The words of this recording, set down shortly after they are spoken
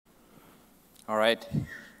All right.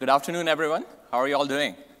 Good afternoon, everyone. How are you all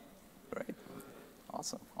doing? Great.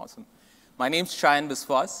 Awesome. My name's Chayan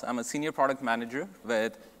Biswas. I'm a senior product manager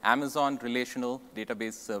with Amazon Relational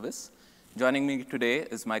Database Service. Joining me today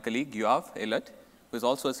is my colleague, Yoav Eilat, who is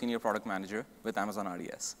also a senior product manager with Amazon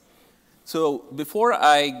RDS. So before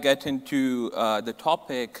I get into the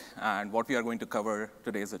topic and what we are going to cover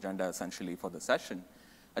today's agenda, essentially, for the session,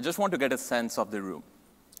 I just want to get a sense of the room.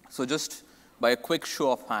 So just by a quick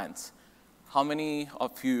show of hands, how many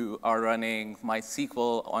of you are running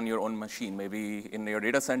MySQL on your own machine, maybe in your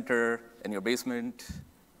data center, in your basement,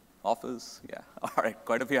 office? Yeah, all right,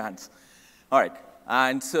 quite a few hands. All right,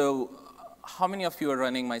 and so how many of you are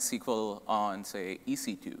running MySQL on, say,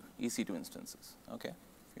 EC2 instances? Okay,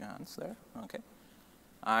 a few hands there, okay.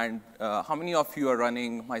 And how many of you are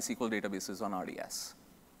running MySQL databases on RDS?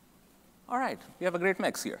 All right, we have a great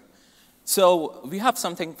mix here. So we have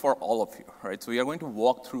something for all of you, right? So we are going to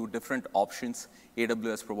walk through different options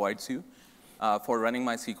AWS provides you for running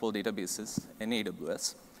MySQL databases in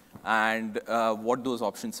AWS, and what those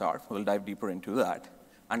options are. We'll dive deeper into that,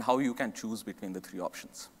 and how you can choose between the three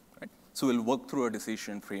options, right? So we'll work through a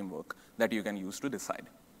decision framework that you can use to decide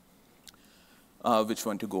which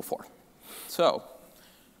one to go for. So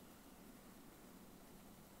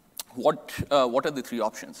what are the three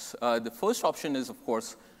options? The first option is, of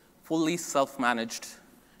course, fully self-managed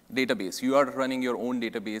database. You are running your own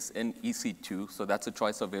database in EC2, so that's a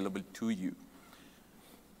choice available to you.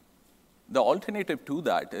 The alternative to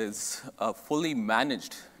that is a fully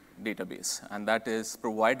managed database, and that is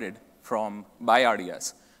provided by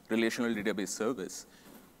RDS, Relational Database Service.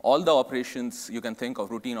 All the operations you can think of,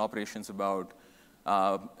 routine operations about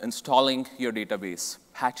installing your database,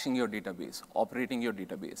 patching your database, operating your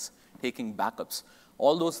database, taking backups,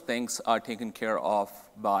 all those things are taken care of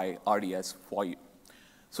by RDS for you.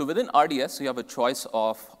 So within RDS, you have a choice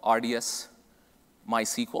of RDS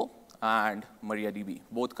MySQL and MariaDB,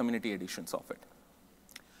 both community editions of it.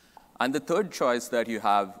 And the third choice that you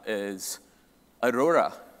have is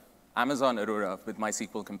Aurora, Amazon Aurora with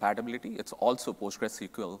MySQL compatibility. It's also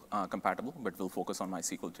PostgreSQL compatible, but we'll focus on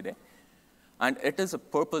MySQL today. And it is a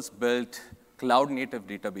purpose-built cloud-native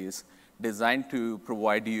database designed to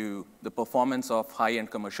provide you the performance of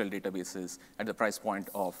high-end commercial databases at the price point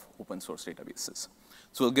of open source databases.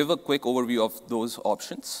 So we'll give a quick overview of those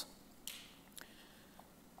options,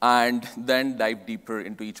 and then dive deeper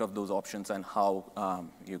into each of those options and how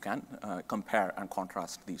you can compare and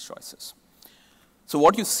contrast these choices. So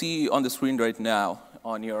what you see on the screen right now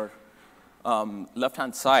on your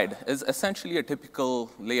left-hand side is essentially a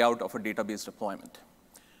typical layout of a database deployment.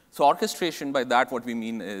 So orchestration, by that what we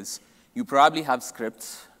mean is you probably have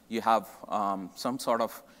scripts, you have some sort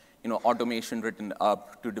of automation written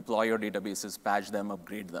up to deploy your databases, patch them,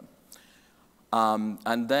 upgrade them.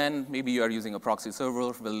 And then maybe you are using a proxy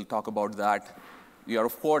server. We'll talk about that. You are,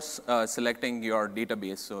 of course, selecting your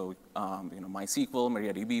database, so MySQL,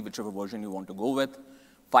 MariaDB, whichever version you want to go with,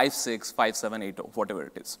 5.6, 5.7, 8.0, whatever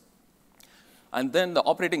it is. And then the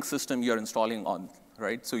operating system you're installing on,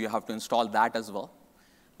 right? So you have to install that as well.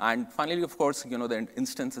 And finally, of course, the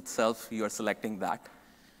instance itself, you're selecting that.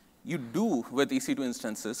 You do, with EC2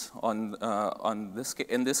 instances,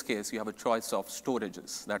 in this case, you have a choice of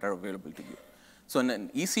storages that are available to you. So in an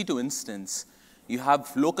EC2 instance, you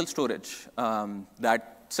have local storage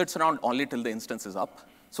that sits around only till the instance is up.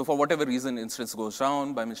 So for whatever reason, instance goes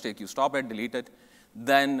down, by mistake you stop it, delete it,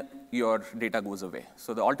 then your data goes away.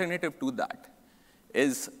 So the alternative to that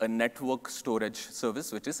is a network storage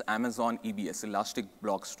service, which is Amazon EBS, Elastic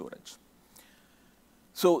Block Storage.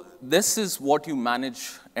 So this is what you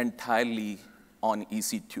manage entirely on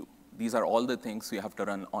EC2. These are all the things you have to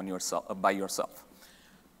run on by yourself.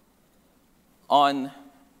 On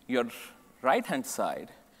your right-hand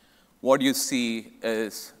side, what you see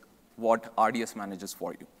is what RDS manages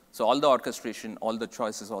for you. So all the orchestration, all the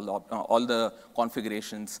choices, all the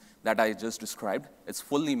configurations that I just described, it's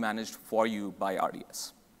fully managed for you by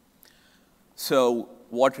RDS. So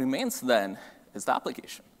what remains then is the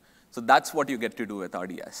application. So that's what you get to do with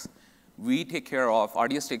RDS.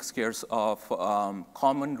 RDS takes care of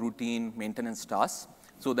common routine maintenance tasks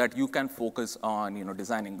so that you can focus on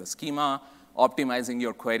designing the schema, optimizing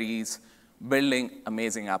your queries, building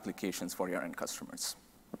amazing applications for your end customers.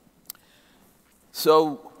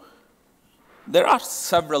 So there are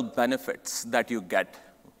several benefits that you get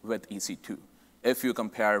with EC2 if you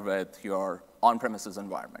compare with your on-premises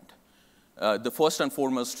environment. The first and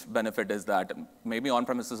foremost benefit is that maybe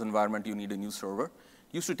on-premises environment, you need a new server. It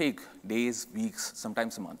used to take days, weeks,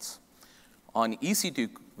 sometimes months. On EC2,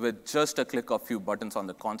 with just a click of a few buttons on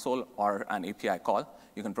the console or an API call,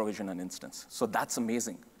 you can provision an instance. So that's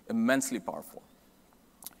amazing immensely powerful.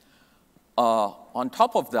 On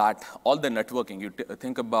top of that, all the networking, you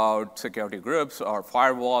think about security groups or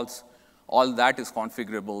firewalls, all that is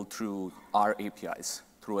configurable through our APIs,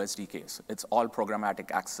 through SDKs. It's all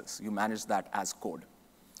programmatic access. You manage that as code.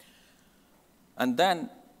 And then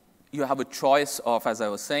you have a choice of, as I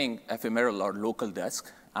was saying, ephemeral or local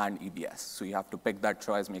disk and EBS. So you have to pick that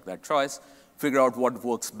choice, make that choice, figure out what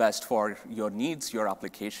works best for your needs, your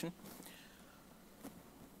application.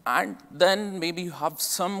 And then maybe you have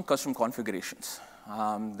some custom configurations.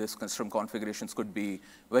 These custom configurations could be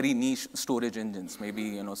very niche storage engines,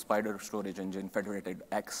 maybe Spider storage engine, Federated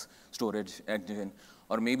X storage engine,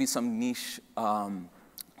 or maybe some niche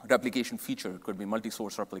replication feature. It could be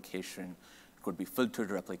multi-source replication. It could be filtered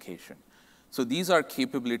replication. So these are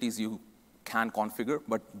capabilities you can configure,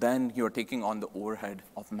 but then you're taking on the overhead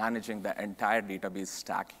of managing the entire database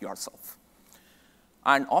stack yourself.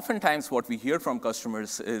 And oftentimes what we hear from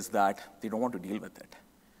customers is that they don't want to deal with it.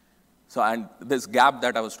 So, and this gap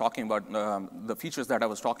that I was talking about, the features that I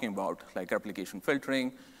was talking about, like replication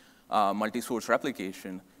filtering, multi-source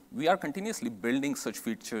replication, we are continuously building such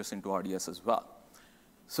features into RDS as well.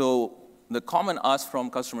 So the common ask from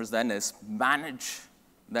customers then is manage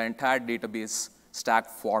the entire database stack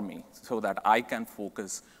for me so that I can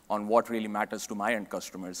focus on what really matters to my end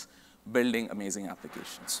customers, building amazing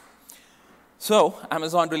applications. So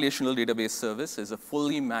Amazon Relational Database Service is a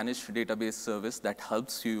fully managed database service that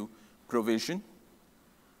helps you provision,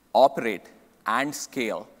 operate, and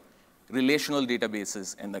scale relational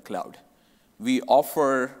databases in the cloud. We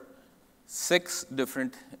offer 6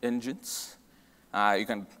 different engines. You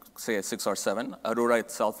can say 6 or 7. Aurora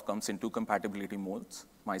itself comes in 2 compatibility modes,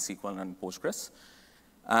 MySQL and Postgres.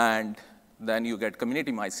 And then you get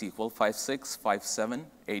Community MySQL 5.6, 5.7,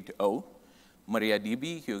 8.0.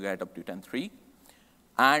 MariaDB, you get up to 10.3,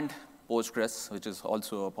 and Postgres, which is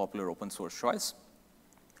also a popular open source choice.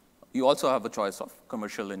 You also have a choice of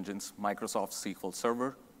commercial engines, Microsoft SQL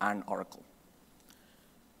Server and Oracle.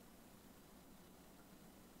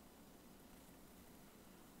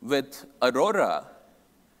 With Aurora,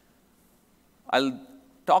 I'll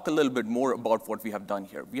talk a little bit more about what we have done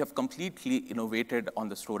here. We have completely innovated on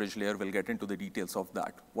the storage layer. We'll get into the details of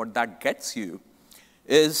that. What that gets you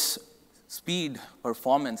is speed,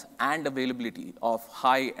 performance, and availability of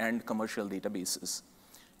high-end commercial databases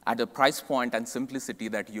at a price point and simplicity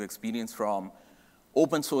that you experience from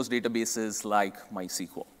open source databases like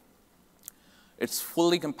MySQL. It's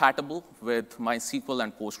fully compatible with MySQL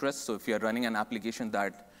and Postgres. So if you're running an application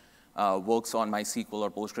that works on MySQL or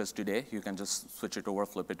Postgres today, you can just switch it over,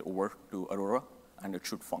 flip it over to Aurora, and it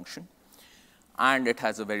should function. And it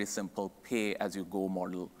has a very simple pay-as-you-go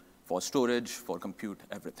model for storage, for compute,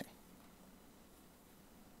 everything.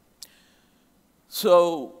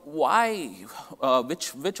 So why,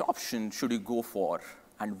 which option should you go for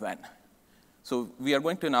and when? So we are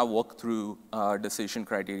going to now walk through decision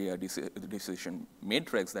criteria, decision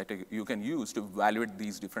matrix that you can use to evaluate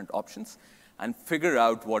these different options and figure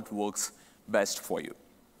out what works best for you.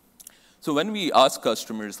 So when we ask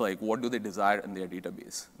customers, like, what do they desire in their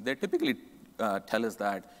database, they typically tell us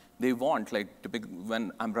that they want, like,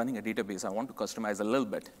 when I'm running a database, I want to customize a little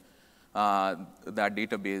bit that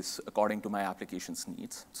database according to my application's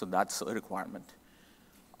needs. So that's a requirement.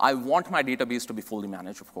 I want my database to be fully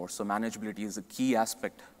managed, of course. So manageability is a key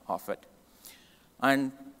aspect of it.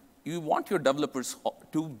 And you want your developers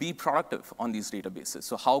to be productive on these databases.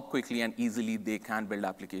 So how quickly and easily they can build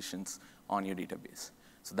applications on your database.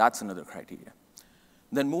 So that's another criteria.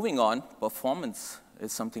 Then moving on, performance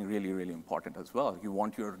is something really, really important as well. You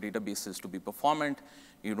want your databases to be performant.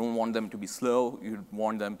 You don't want them to be slow. You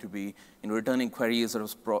want them to be returning queries or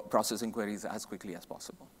processing queries as quickly as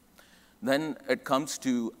possible. Then it comes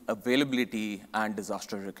to availability and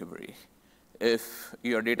disaster recovery. If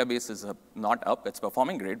your database is not up, it's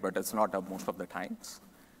performing great, but it's not up most of the times,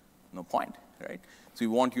 no point, right? So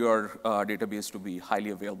you want your database to be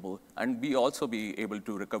highly available and also be able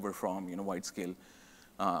to recover from wide-scale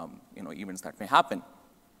events that may happen.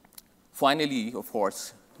 Finally, of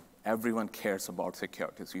course, everyone cares about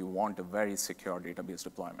security. So you want a very secure database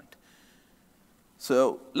deployment.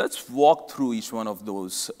 So let's walk through each one of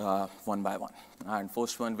those one by one. And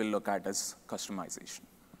first one we'll look at is customization.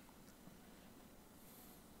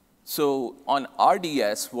 So on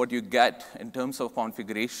RDS, what you get in terms of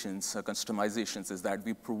configurations, customizations, is that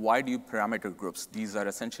we provide you parameter groups. These are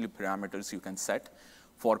essentially parameters you can set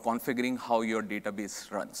for configuring how your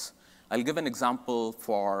database runs. I'll give an example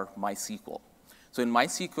for MySQL. So in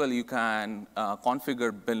MySQL, you can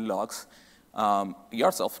configure bin logs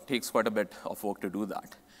yourself. It takes quite a bit of work to do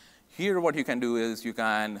that. Here, what you can do is you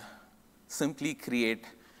can simply create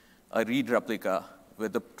a read replica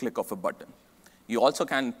with the click of a button. You also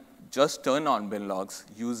can just turn on bin logs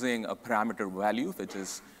using a parameter value, which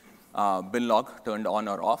is bin log turned on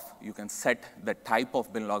or off. You can set the type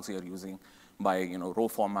of bin logs you're using by row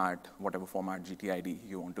format, whatever format, GTID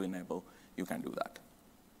you want to enable, you can do that.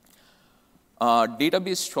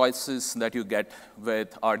 Database choices that you get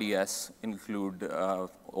with RDS include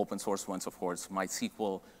open source ones, of course,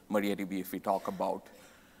 MySQL, MariaDB, if we talk about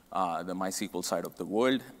the MySQL side of the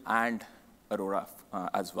world, and Aurora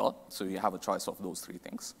as well. So you have a choice of those three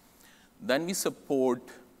things. Then we support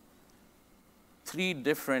 3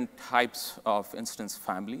 different types of instance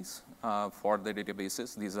families for the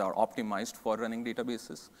databases. These are optimized for running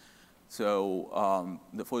databases. So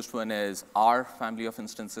the first one is R family of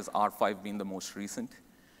instances, R5 being the most recent,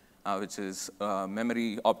 which is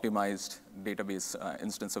memory optimized database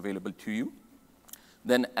instance available to you.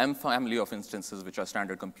 Then M family of instances, which are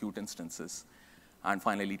standard compute instances. And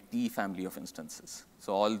finally, T family of instances.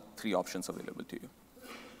 So all 3 options available to you.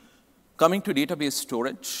 Coming to database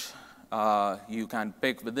storage, you can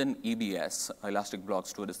pick within EBS, Elastic Block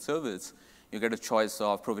Storage Service, you get a choice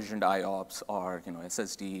of provisioned IOPS or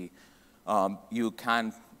SSD. You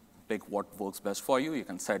can pick what works best for you. You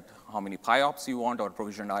can set how many PIOPS you want or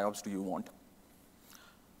provisioned IOPS do you want.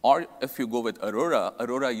 Or if you go with Aurora,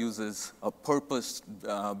 Aurora uses a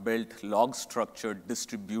purpose-built log-structured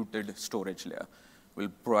distributed storage layer. We'll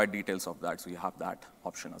provide details of that, so you have that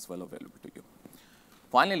option as well available to you.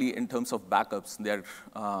 Finally, in terms of backups, they're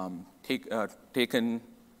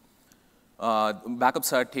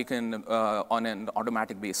backups are taken on an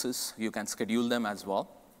automatic basis. You can schedule them as well.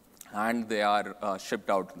 And they are shipped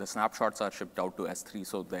out. The snapshots are shipped out to S3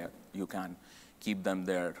 so that you can keep them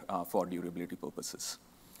there for durability purposes.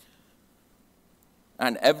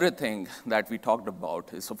 And everything that we talked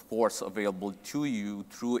about is, of course, available to you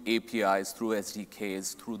through APIs, through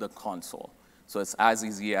SDKs, through the console. So it's as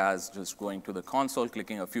easy as just going to the console,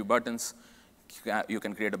 clicking a few buttons. You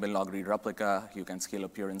can create a bin log read replica. You can scale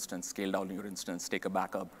up your instance, scale down your instance, take a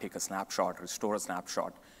backup, take a snapshot, restore a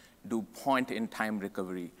snapshot, do point-in-time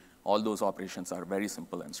recovery. All those operations are very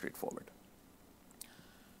simple and straightforward.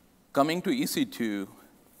 Coming to EC2,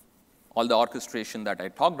 all the orchestration that I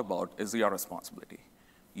talked about is your responsibility.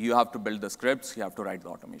 You have to build the scripts. You have to write the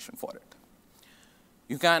automation for it.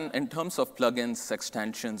 You can, in terms of plugins,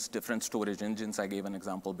 extensions, different storage engines, I gave an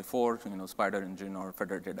example before, Spider Engine or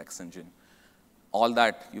Federated X Engine. All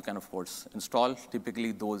that you can, of course, install.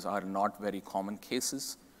 Typically, those are not very common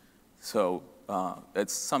cases. So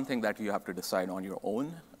it's something that you have to decide on your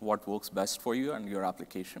own, what works best for you and your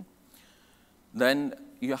application. Then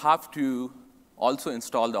you have to also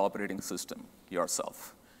install the operating system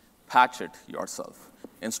yourself, patch it yourself,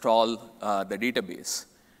 install the database,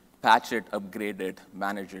 patch it, upgrade it,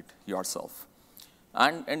 manage it yourself.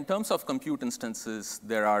 And in terms of compute instances,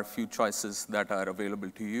 there are a few choices that are available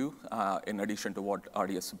to you in addition to what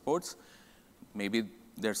RDS supports. Maybe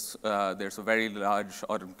there's a very large,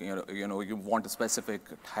 or you want a specific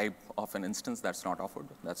type of an instance that's not offered.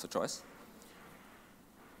 That's a choice.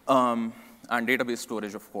 And database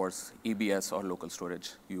storage, of course, EBS or local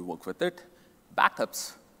storage, you work with it.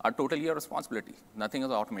 Backups are totally your responsibility. Nothing is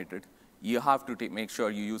automated. You have to make sure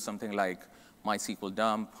you use something like MySQL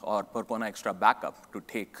dump or Percona Extra Backup to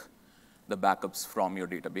take the backups from your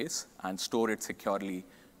database and store it securely,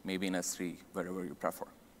 maybe in S3, wherever you prefer.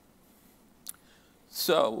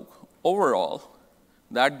 So overall,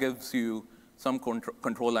 that gives you some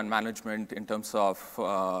control and management in terms of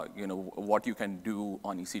what you can do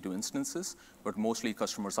on EC2 instances, but mostly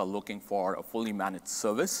customers are looking for a fully managed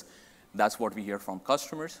service. That's what we hear from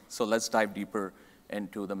customers. So let's dive deeper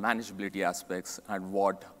into the manageability aspects and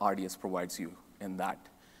what RDS provides you in that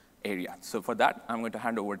area. So for that, I'm going to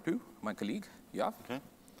hand over to my colleague, Yav. Okay.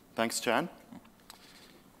 Thanks, Chan.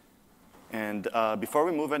 And before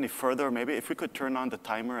we move any further, maybe if we could turn on the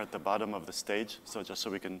timer at the bottom of the stage, so just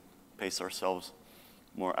so we can pace ourselves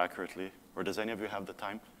more accurately. Or does any of you have the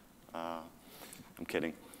time? I'm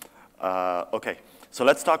kidding. OK, so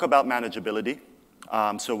let's talk about manageability.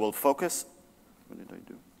 So we'll focus. What did I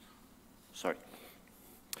do? Sorry.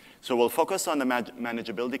 So we'll focus on the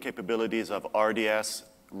manageability capabilities of RDS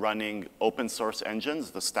running open source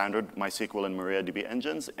engines, the standard MySQL and MariaDB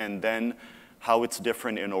engines, and then how it's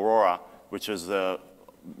different in Aurora, which is the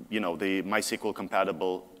MySQL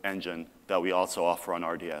compatible engine that we also offer on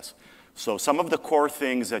RDS. So some of the core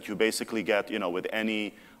things that you basically get with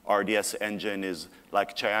any RDS engine is,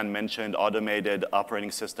 like Cheyenne mentioned, automated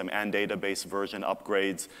operating system and database version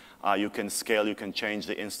upgrades. You can scale, you can change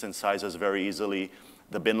the instance sizes very easily.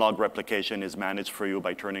 The bin log replication is managed for you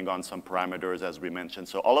by turning on some parameters, as we mentioned.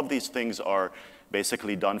 So all of these things are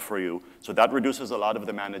basically done for you. So that reduces a lot of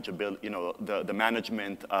the manageability, the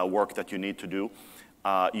management work that you need to do.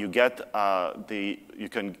 You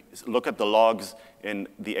can look at the logs in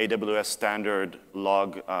the AWS standard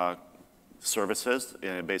log services.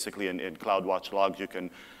 Basically, in CloudWatch logs, you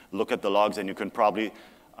can look at the logs, and you can probably,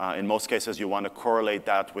 in most cases, you want to correlate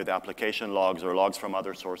that with application logs or logs from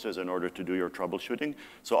other sources in order to do your troubleshooting.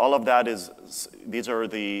 So all of that these are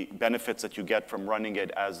the benefits that you get from running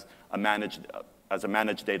it as a managed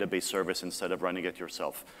database service instead of running it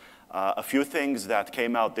yourself. A few things that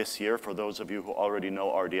came out this year for those of you who already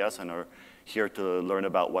know RDS and are here to learn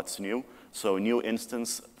about what's new. So new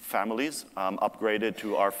instance families upgraded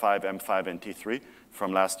to R5, M5, and T3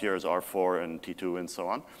 from last year's R4 and T2 and so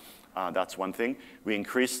on. That's one thing. We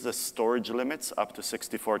increased the storage limits up to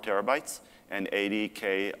 64 terabytes and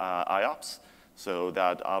 80K IOPS. So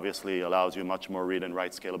that obviously allows you much more read and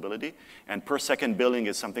write scalability. And per second billing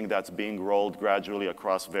is something that's being rolled gradually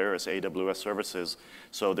across various AWS services.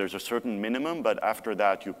 So there's a certain minimum, but after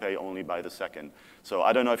that, you pay only by the second. So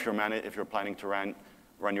I don't know if you're planning to run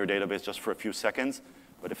your database just for a few seconds,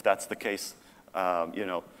 but if that's the case,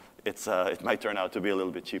 it might turn out to be a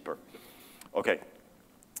little bit cheaper. Okay.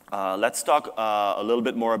 Let's talk a little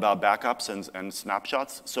bit more about backups and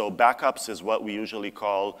snapshots. So backups is what we usually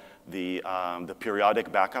call the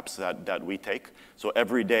periodic backups that we take. So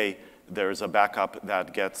every day there's a backup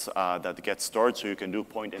that gets stored, so you can do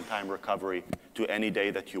point-in-time recovery to any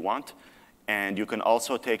day that you want. And you can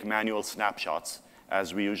also take manual snapshots,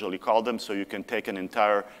 as we usually call them. So you can take an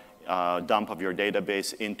entire dump of your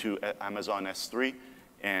database into Amazon S3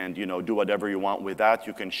 and do whatever you want with that.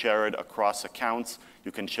 You can share it across accounts.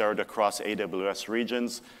 You can share it across AWS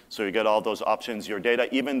regions. So you get all those options. Your data,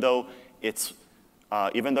 even though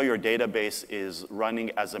your database is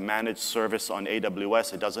running as a managed service on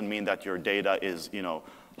AWS, it doesn't mean that your data is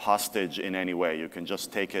hostage in any way. You can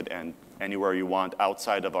just take it and anywhere you want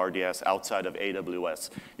outside of RDS, outside of AWS.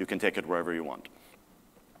 You can take it wherever you want.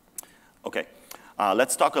 Okay,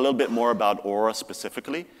 let's talk a little bit more about Aurora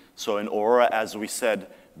specifically. So in Aurora, as we said,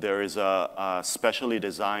 there is a specially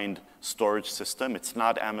designed storage system. It's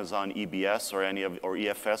not Amazon EBS or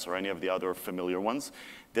EFS or any of the other familiar ones.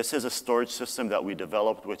 This is a storage system that we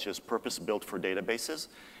developed, which is purpose-built for databases.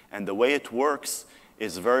 And the way it works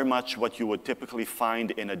is very much what you would typically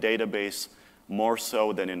find in a database, more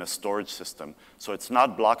so than in a storage system. So it's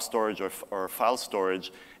not block storage or file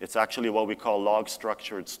storage. It's actually what we call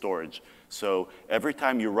log-structured storage. So every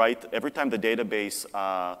time the database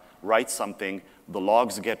writes something, the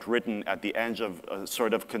logs get written at the end of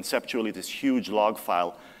sort of conceptually this huge log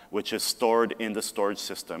file, which is stored in the storage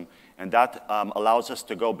system. And that allows us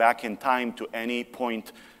to go back in time to any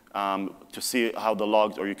point to see how the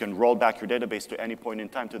logs, or you can roll back your database to any point in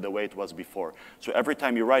time to the way it was before. So every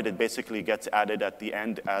time you write, it basically gets added at the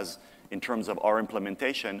end as in terms of our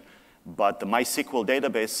implementation. But the MySQL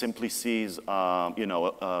database simply sees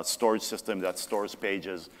a storage system that stores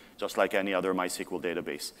pages just like any other MySQL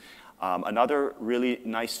database. Another really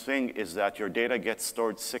nice thing is that your data gets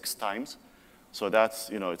stored 6 times. So that's,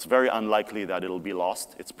 it's very unlikely that it'll be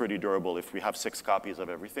lost. It's pretty durable if we have 6 copies of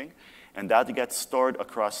everything. And that gets stored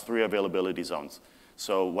across 3 availability zones.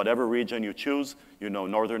 So whatever region you choose,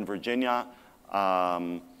 Northern Virginia,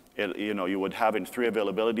 you would have in 3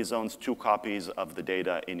 availability zones 2 copies of the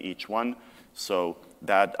data in each one. So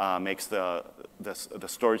that makes the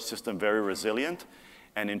storage system very resilient.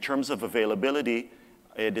 And in terms of availability,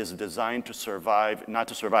 it is designed to survive, not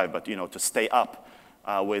to survive, but to stay up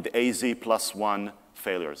with AZ+1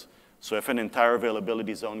 failures. So if an entire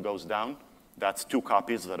availability zone goes down, that's 2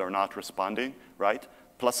 copies that are not responding, right?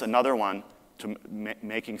 Plus another one to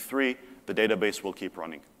making 3, the database will keep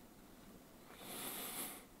running.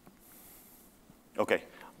 Okay,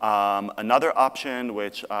 another option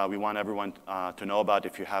which we want everyone to know about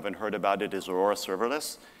if you haven't heard about it is Aurora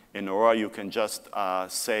Serverless. In Aurora, you can just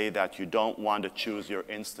say that you don't want to choose your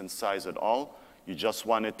instance size at all. You just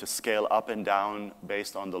want it to scale up and down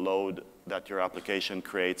based on the load that your application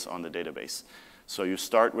creates on the database. So you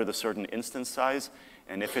start with a certain instance size,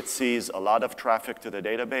 and if it sees a lot of traffic to the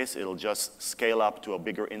database, it'll just scale up to a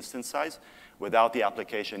bigger instance size without the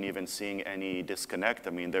application even seeing any disconnect. I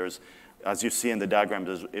mean, as you see in the diagram,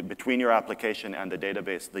 there's between your application and the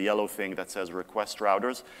database, the yellow thing that says request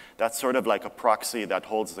routers, that's sort of like a proxy that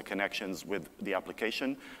holds the connections with the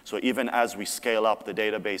application. So even as we scale up the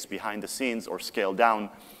database behind the scenes or scale down,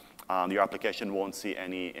 your application won't see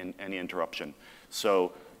any interruption.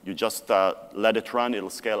 So you just let it run. It'll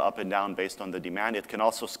scale up and down based on the demand. It can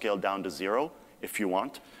also scale down to 0 if you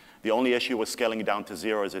want. The only issue with scaling down to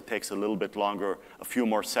 0 is it takes a little bit longer, a few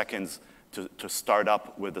more seconds to start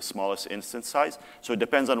up with the smallest instance size. So it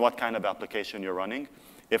depends on what kind of application you're running.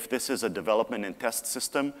 If this is a development and test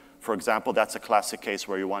system, for example, that's a classic case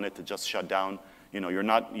where you want it to just shut down. You're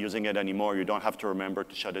not using it anymore. You don't have to remember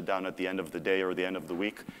to shut it down at the end of the day or the end of the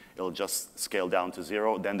week. It'll just scale down to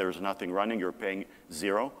 0. Then there's nothing running. You're paying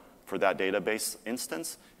 0 for that database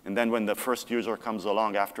instance. And then when the first user comes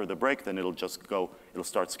along after the break, then it'll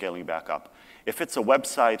start scaling back up. If it's a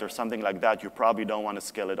website or something like that, you probably don't want to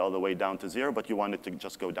scale it all the way down to 0, but you want it to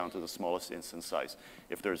just go down to the smallest instance size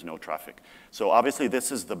if there's no traffic. So obviously,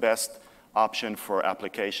 this is the best option for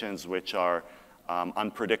applications which are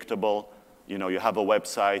unpredictable. You have a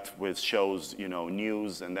website which shows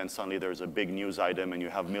news, and then suddenly there's a big news item, and you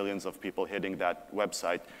have millions of people hitting that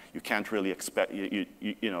website. You can't really expect,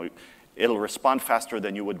 it'll respond faster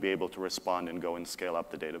than you would be able to respond and go and scale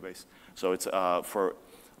up the database. So it's for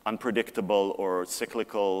unpredictable or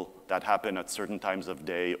cyclical that happen at certain times of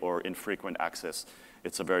day or infrequent access,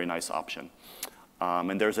 it's a very nice option.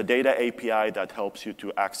 And there's a data API that helps you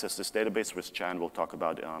to access this database, which Chan will talk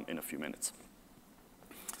about in a few minutes.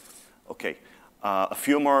 Okay, a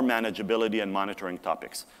few more manageability and monitoring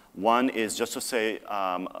topics. One is just to say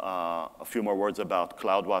a few more words about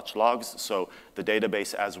CloudWatch logs. So the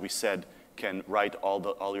database, as we said, can write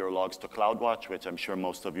all your logs to CloudWatch, which I'm sure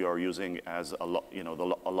most of you are using as a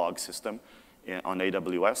log system on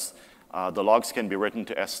AWS. The logs can be written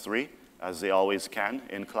to S3, as they always can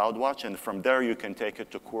in CloudWatch, and from there you can take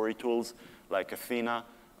it to query tools like Athena,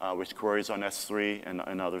 which queries on S3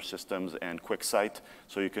 and other systems, and QuickSight.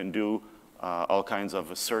 So you can do all kinds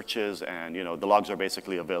of searches, and the logs are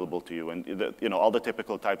basically available to you. And all the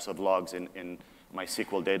typical types of logs in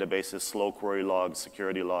MySQL databases, slow query logs,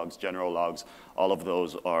 security logs, general logs, all of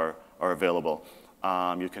those are available.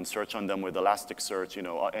 You can search on them with Elasticsearch,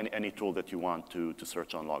 any tool that you want to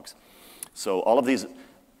search on logs. So all of these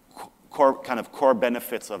core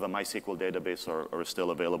benefits of a MySQL database are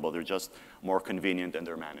still available. They're just more convenient and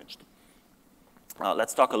they're managed.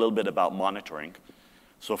 Let's talk a little bit about monitoring.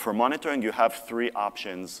 So for monitoring, you have 3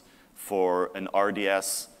 options for an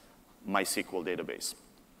RDS MySQL database,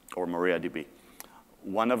 or MariaDB.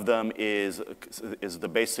 One of them is the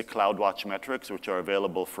basic CloudWatch metrics, which are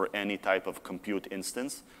available for any type of compute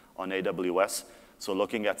instance on AWS. So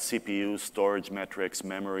looking at CPU, storage metrics,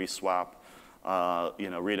 memory swap,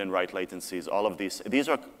 read and write latencies, all of these. These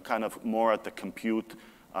are kind of more at the compute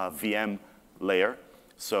VM layer.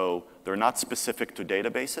 So they're not specific to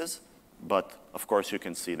databases, but of course you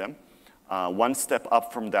can see them. One step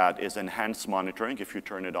up from that is enhanced monitoring if you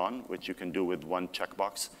turn it on, which you can do with one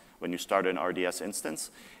checkbox when you start an RDS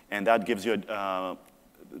instance. And that gives you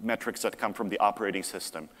metrics that come from the operating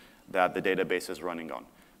system that the database is running on.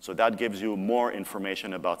 So that gives you more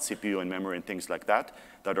information about CPU and memory and things like that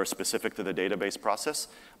are specific to the database process.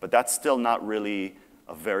 But that's still not really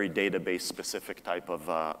a very database-specific type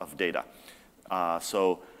of data.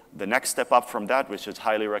 So the next step up from that, which is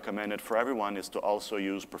highly recommended for everyone, is to also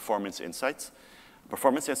use Performance Insights.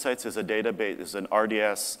 Performance Insights is an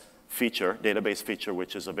RDS feature, database feature,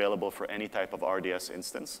 which is available for any type of RDS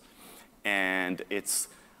instance. And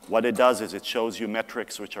what it does is it shows you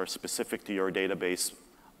metrics which are specific to your database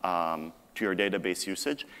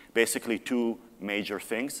usage. Basically 2 major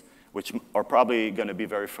things, which are probably going to be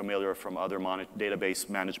very familiar from other database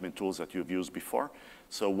management tools that you've used before.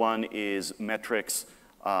 So one is metrics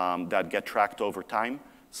that get tracked over time,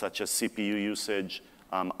 such as CPU usage,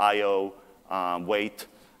 I/O, weight,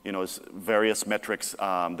 various metrics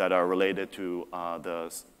that are related to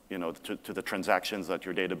the transactions that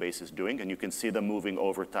your database is doing, and you can see them moving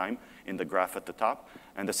over time in the graph at the top.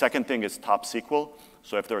 And the second thing is top SQL.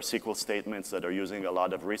 So if there are SQL statements that are using a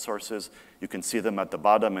lot of resources, you can see them at the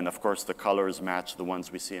bottom, and of course the colors match the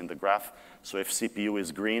ones we see in the graph. So if CPU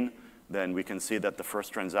is green, then we can see that the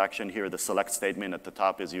first transaction here, the select statement at the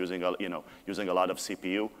top, is using a lot of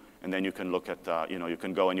CPU. And then you can look at, you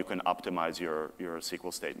can go and you can optimize your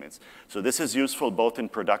SQL statements. So this is useful both in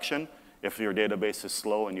production, if your database is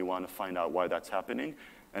slow and you want to find out why that's happening.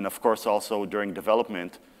 And of course, also during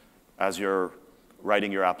development, as you're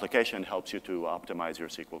writing your application, helps you to optimize your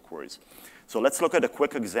SQL queries. So let's look at a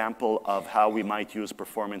quick example of how we might use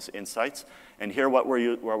Performance Insights. And here what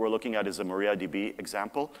we're looking at is a MariaDB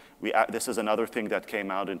example. This is another thing that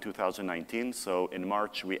came out in 2019. So in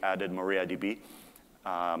March, we added MariaDB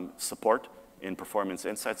support in Performance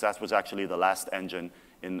Insights. That was actually the last engine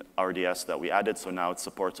in RDS that we added, so now it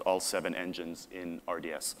supports all 7 engines in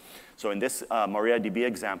RDS. So in this MariaDB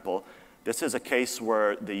example, this is a case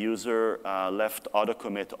where the user left auto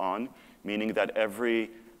commit on, meaning that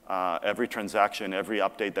every every transaction, every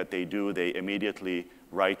update that they do, they immediately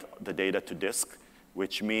write the data to disk,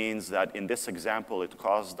 which means that in this example, it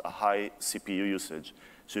caused a high CPU usage.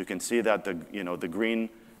 So you can see that the green,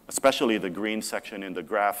 especially the green section in the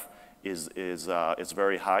graph, is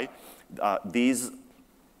very high. This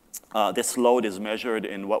load is measured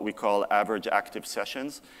in what we call average active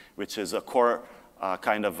sessions, which is a core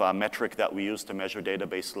kind of metric that we use to measure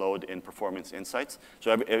database load in Performance Insights.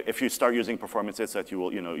 So if you start using Performance Insights, you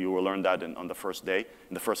will learn that on the first day,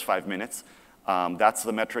 in the first 5 minutes. That's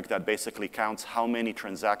the metric that basically counts how many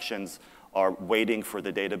transactions are waiting for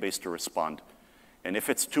the database to respond. And if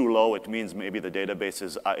it's too low, it means maybe the database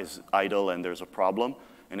is idle and there's a problem.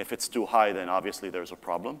 And if it's too high, then obviously there's a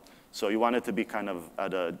problem. So you want it to be kind of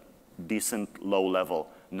at a decent low level,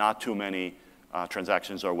 not too many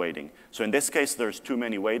transactions are waiting. So in this case, there's too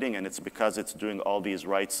many waiting, and it's because it's doing all these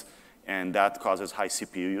writes, and that causes high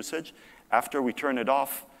CPU usage. After we turn it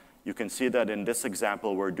off, you can see that in this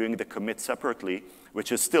example, we're doing the commit separately,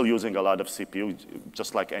 which is still using a lot of CPU,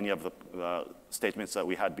 just like any of the statements that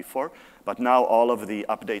we had before. But now all of the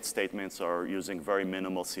update statements are using very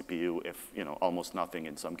minimal CPU, if almost nothing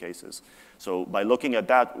in some cases. So by looking at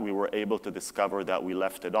that, we were able to discover that we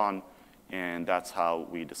left it on, and that's how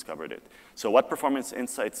we discovered it. So what Performance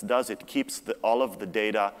Insights does, it keeps all of the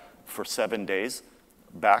data for 7 days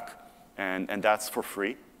back, and that's for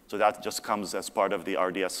free. So that just comes as part of the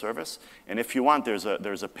RDS service. And if you want, there's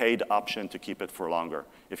a paid option to keep it for longer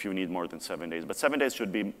if you need more than 7 days. But 7 days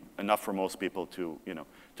should be enough for most people to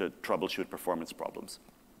troubleshoot performance problems.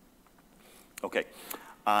 Okay.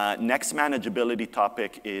 Next manageability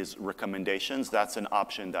topic is recommendations. That's an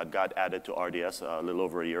option that got added to RDS a little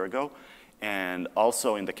over a year ago. And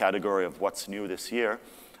also in the category of what's new this year,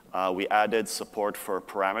 we added support for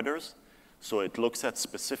parameters. So it looks at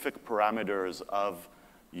specific parameters of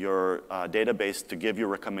your database to give you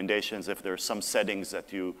recommendations if there's some settings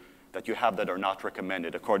that you have that are not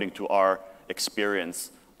recommended according to our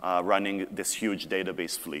experience running this huge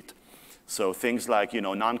database fleet. So things like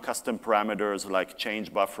non-custom parameters like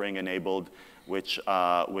change buffering enabled, which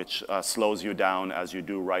slows you down as you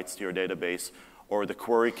do writes to your database, or the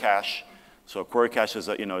query cache. So query cache is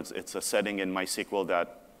it's a setting in MySQL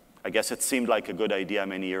that I guess it seemed like a good idea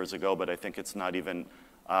many years ago, but I think it's not even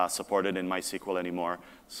supported in MySQL anymore.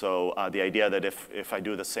 So the idea that if I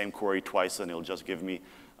do the same query twice, then it'll just give me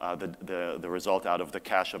the result out of the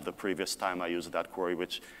cache of the previous time I used that query,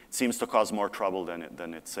 which seems to cause more trouble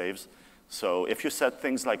than it saves. So if you set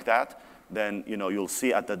things like that, then you'll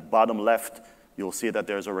see at the bottom left, you'll see that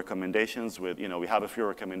there's a recommendations with, we have a few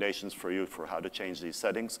recommendations for you for how to change these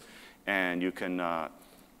settings. And you can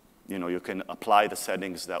apply the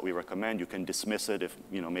settings that we recommend. You can dismiss it if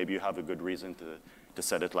maybe you have a good reason to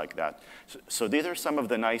set it like that. So these are some of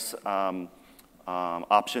the nice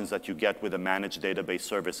options that you get with a managed database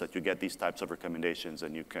service, that you get these types of recommendations,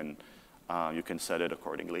 and you can set it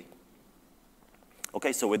accordingly.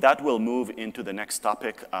 Okay, so with that, we'll move into the next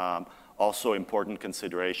topic. Also important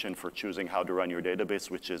consideration for choosing how to run your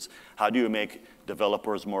database, which is how do you make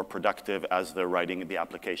developers more productive as they're writing the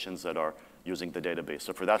applications that are using the database.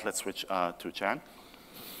 So for that, let's switch to Chan.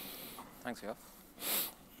 Thanks, Yoav.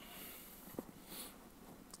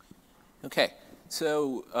 Okay,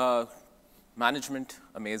 so management,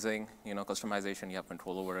 amazing. Customization, you have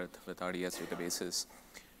control over it with RDS databases.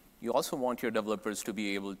 You also want your developers to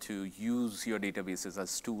be able to use your databases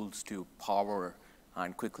as tools to power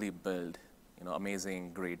and quickly build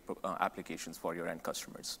amazing, great applications for your end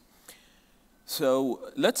customers.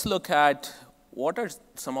 So let's look at what are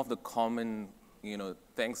some of the common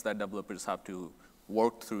things that developers have to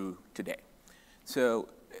work through today. So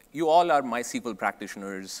you all are MySQL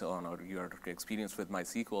practitioners, or you're experienced with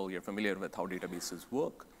MySQL, you're familiar with how databases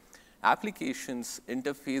work. Applications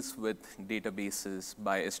interface with databases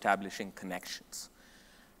by establishing connections.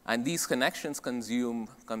 And these connections consume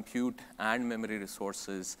compute and memory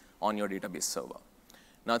resources on your database server.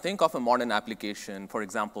 Now think of a modern application, for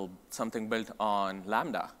example, something built on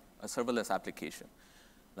Lambda, a serverless application.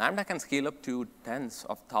 Lambda can scale up to tens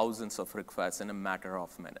of thousands of requests in a matter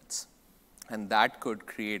of minutes. And that could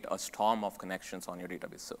create a storm of connections on your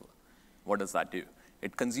database server. What does that do?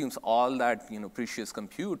 It consumes all that precious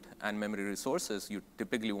compute and memory resources you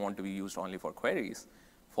typically want to be used only for queries,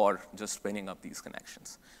 for just spinning up these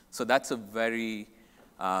connections. So that's a very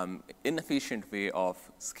inefficient way of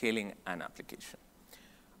scaling an application.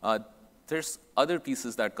 There's other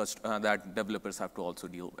pieces that developers have to also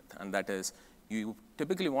deal with, and that is you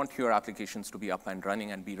typically want your applications to be up and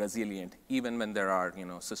running and be resilient, even when there are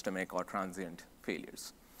systemic or transient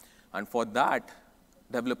failures. And for that,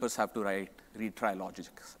 developers have to write retry logic.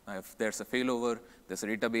 If there's a failover, there's a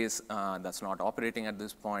database that's not operating at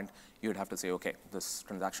this point, you'd have to say, OK, this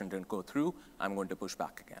transaction didn't go through. I'm going to push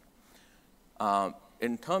back again.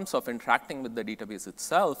 In terms of interacting with the database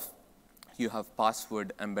itself, you have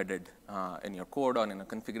password embedded in your code or in a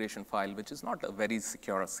configuration file, which is not a very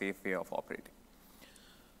secure or safe way of operating.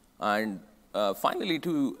 And finally,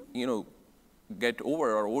 to get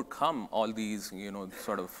over or overcome all these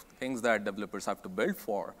sort of things that developers have to build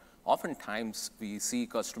for, oftentimes we see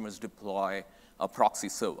customers deploy a proxy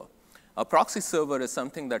server. A proxy server is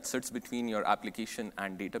something that sits between your application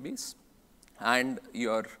and database, and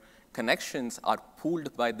your connections are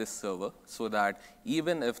pooled by this server so that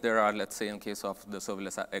even if there are, let's say in case of the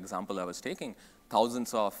serverless example I was taking,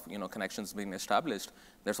 thousands of connections being established,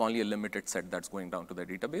 there's only a limited set that's going down to the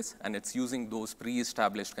database, and it's using those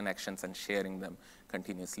pre-established connections and sharing them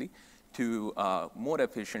continuously to more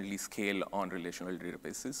efficiently scale on relational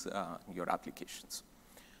databases your applications.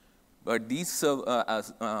 But these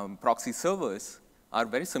proxy servers are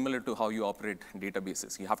very similar to how you operate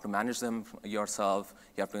databases. You have to manage them yourself.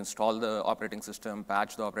 You have to install the operating system,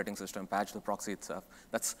 patch the operating system, patch the proxy itself.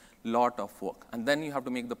 That's a lot of work. And then you have to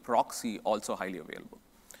make the proxy also highly available.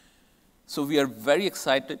 So we are very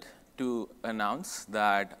excited to announce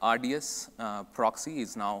that RDS proxy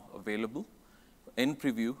is now available in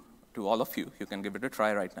preview to all of you. You can give it a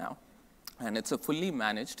try right now. And it's a fully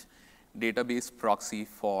managed database proxy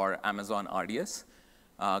for Amazon RDS.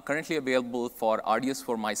 Currently available for RDS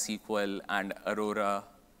for MySQL and Aurora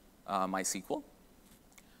MySQL.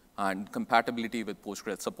 And compatibility with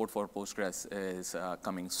Postgres, support for Postgres is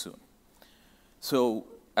coming soon. So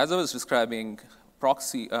as I was describing,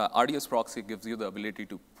 RDS proxy gives you the ability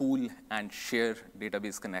to pool and share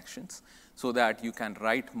database connections so that you can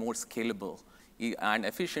write more scalable and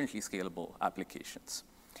efficiently scalable applications.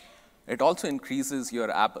 It also increases your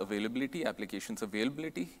app availability, applications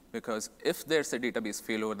availability, because if there's a database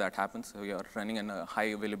failure that happens, so you're running in a high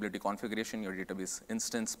availability configuration, your database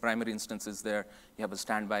instance, primary instance is there, you have a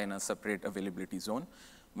standby in a separate availability zone.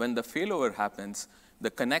 When the failover happens, the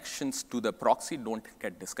connections to the proxy don't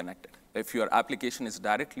get disconnected. If your application is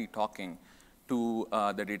directly talking to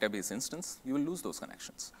the database instance, you will lose those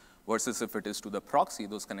connections. Versus if it is to the proxy,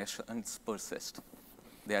 those connections persist.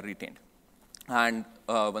 They are retained. And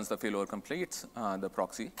once the failover completes, the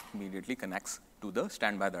proxy immediately connects to the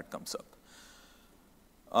standby that comes up.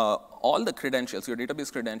 All the credentials, your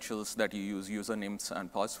database credentials that you use, usernames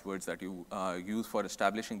and passwords that you use for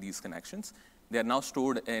establishing these connections, they are now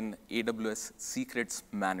stored in AWS Secrets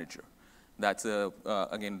Manager. That's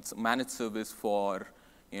again, it's a managed service for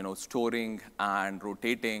storing and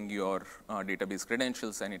rotating your database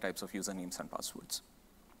credentials, any types of usernames and passwords.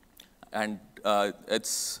 And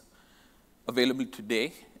it's available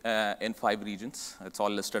today in 5 regions. It's all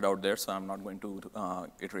listed out there, so I'm not going to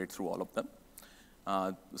iterate through all of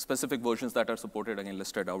them. Specific versions that are supported, again,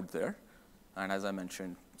 listed out there. And as I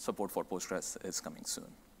mentioned, support for Postgres is coming soon.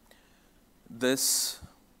 This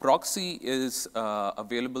proxy is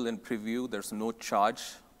available in preview. There's no charge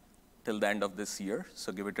till the end of this year,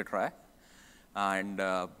 so give it a try. And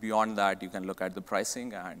beyond that, you can look at the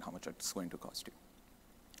pricing and how much it's going to cost you.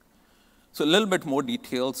 So a little bit more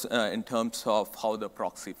details in terms of how the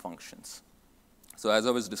proxy functions. So as I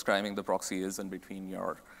was describing, the proxy is in between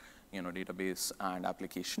your database and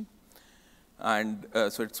application. And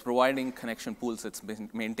so it's providing connection pools. It's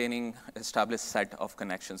maintaining established set of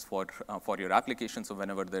connections for your application. So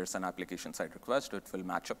whenever there's an application side request, it will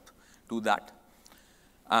match up to that.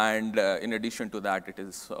 And in addition to that, it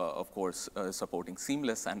is, of course, supporting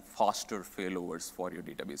seamless and faster failovers for your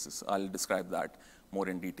databases. I'll describe that more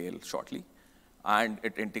in detail shortly. And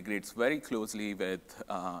it integrates very closely with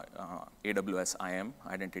AWS IAM,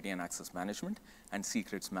 Identity and Access Management, and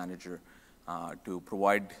Secrets Manager to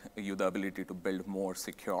provide you the ability to build more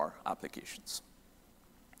secure applications.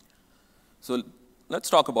 So let's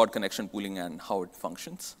talk about connection pooling and how it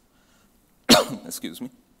functions. Excuse me.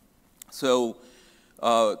 So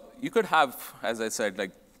you could have, as I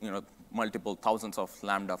said, multiple thousands of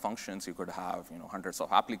Lambda functions. You could have hundreds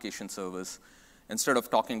of application servers. Instead of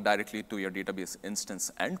talking directly to your database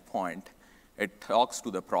instance endpoint, it talks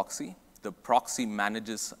to the proxy. The proxy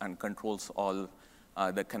manages and controls all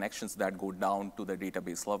the connections that go down to the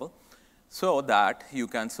database level so that you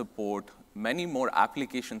can support many more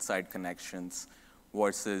application-side connections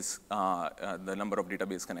versus the number of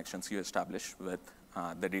database connections you establish with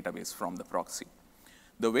the database from the proxy.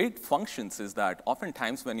 The way it functions is that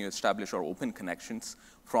oftentimes when you establish or open connections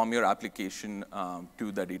from your application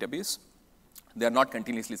to the database, they are not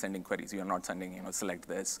continuously sending queries. You are not sending, select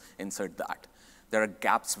this, insert that. There are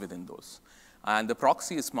gaps within those. And the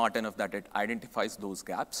proxy is smart enough that it identifies those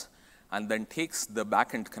gaps and then takes the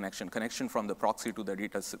backend connection from the proxy to the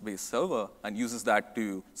database server, and uses that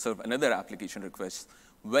to serve another application request,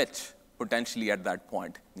 which potentially at that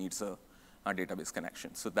point needs a database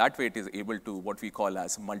connection. So that way it is able to, what we call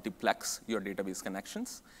as, multiplex your database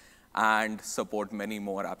connections and support many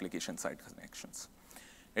more application-side connections.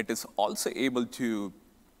 It is also able to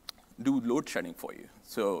do load shedding for you.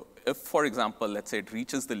 So if, for example, let's say it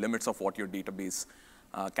reaches the limits of what your database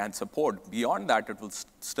can support, beyond that, it will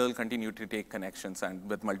still continue to take connections, and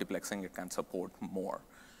with multiplexing, it can support more.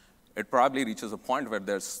 It probably reaches a point where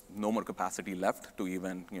there's no more capacity left to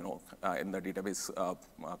even, in the database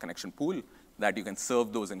connection pool, that you can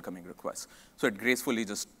serve those incoming requests. So it gracefully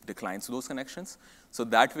just declines those connections. So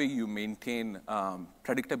that way you maintain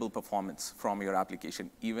predictable performance from your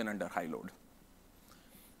application, even under high load.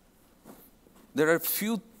 There are a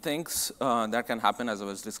few things that can happen as I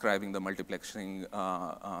was describing the multiplexing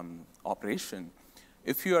operation.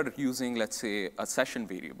 If you are using, let's say, a session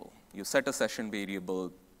variable, you set a session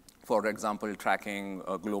variable, for example, tracking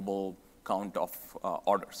a global count of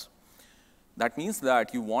orders. That means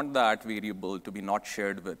that you want that variable to be not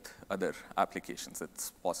shared with other applications.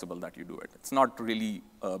 It's possible that you do it. It's not really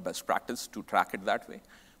a best practice to track it that way.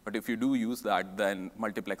 But if you do use that, then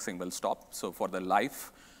multiplexing will stop. So for the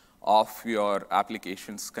life of your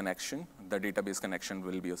application's connection, the database connection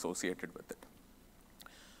will be associated with it.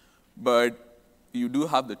 But you do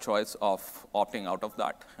have the choice of opting out of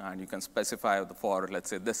that, and you can specify for, let's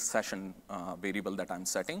say, this session variable that I'm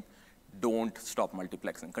setting, don't stop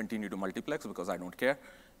multiplexing. Continue to multiplex because I don't care.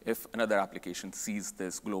 If another application sees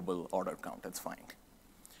this global order count, it's fine.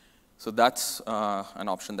 So that's an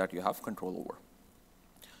option that you have control over.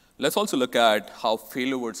 Let's also look at how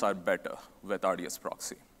failovers are better with RDS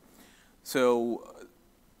proxy. So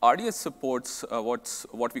RDS supports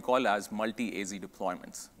what we call as multi-AZ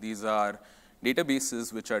deployments. These are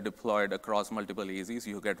databases which are deployed across multiple AZs.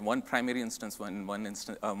 You get one primary instance,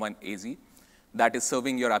 one AZ that is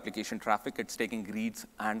serving your application traffic. It's taking reads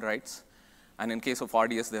and writes. And in case of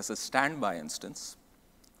RDS, there's a standby instance,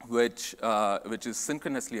 which is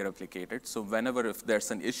synchronously replicated. So whenever if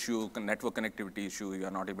there's an issue, a network connectivity issue, you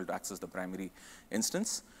are not able to access the primary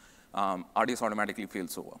instance, RDS automatically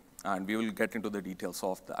fails over. And we will get into the details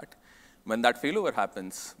of that. When that failover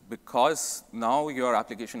happens, because now your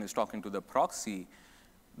application is talking to the proxy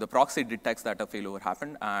detects that a failover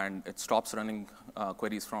happened, and it stops running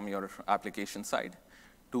queries from your application side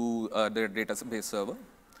to the database server,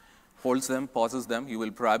 holds them, pauses them. You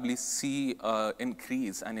will probably see an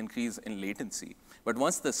increase in latency. But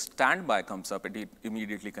once the standby comes up, it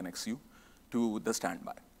immediately connects you to the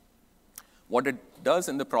standby. What it does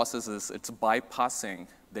in the process is it's bypassing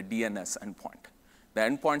the DNS endpoint. The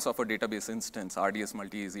endpoints of a database instance, RDS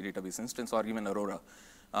multi-AZ database instance, or even Aurora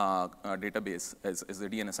database is the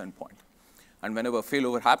DNS endpoint. And whenever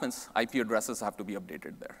failover happens, IP addresses have to be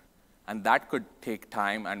updated there. And that could take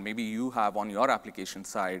time, and maybe you have on your application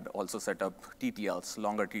side also set up TTLs,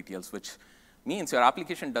 longer TTLs, which means your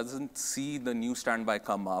application doesn't see the new standby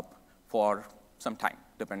come up for some time,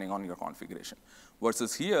 depending on your configuration.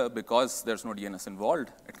 Versus here, because there's no DNS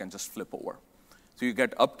involved, it can just flip over. So you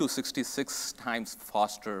get up to 66 times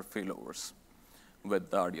faster failovers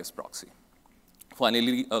with the RDS proxy.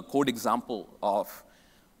 Finally, a code example of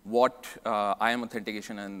what IAM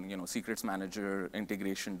authentication and secrets manager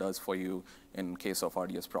integration does for you in case of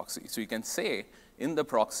RDS proxy. So you can say in the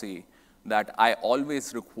proxy that I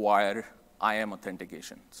always require IAM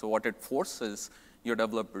authentication. So what it forces your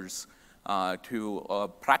developers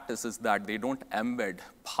to practice is that they don't embed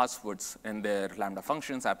passwords in their Lambda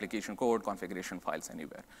functions, application code, configuration files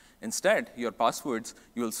anywhere. Instead, your passwords,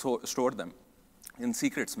 you will store them in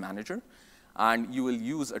Secrets Manager, and you will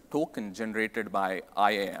use a token generated by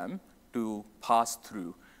IAM to pass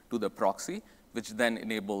through to the proxy, which then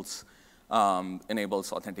enables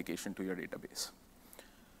authentication to your database.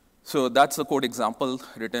 So that's a code example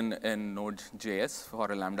written in Node.js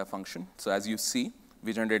for a Lambda function. So as you see,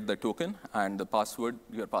 we generate the token, and the password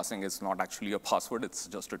you're passing is not actually a password. It's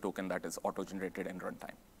just a token that is auto-generated in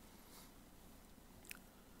runtime.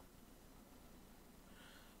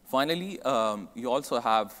 Finally, you also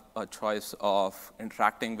have a choice of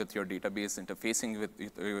interacting with your database, interfacing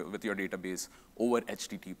with your database over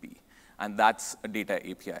HTTP, and that's a data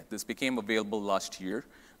API. This became available last year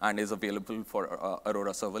and is available for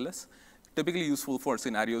Aurora Serverless. Typically useful for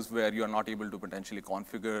scenarios where you're not able to potentially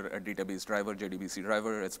configure a database driver, JDBC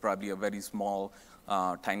driver. It's probably a very small,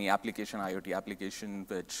 tiny application, IoT application,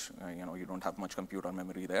 which you don't have much compute or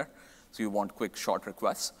memory there. So you want quick, short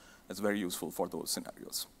requests. It's very useful for those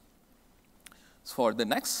scenarios. So for the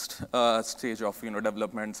next stage of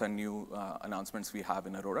developments and new announcements we have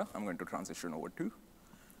in Aurora, I'm going to transition over to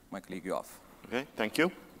my colleague Yoav. Okay, thank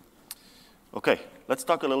you. Okay, let's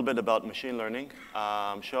talk a little bit about machine learning.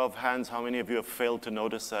 Show of hands, how many of you have failed to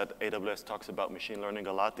notice that AWS talks about machine learning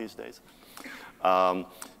a lot these days?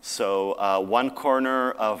 One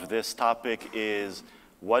corner of this topic is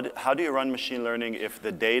how do you run machine learning if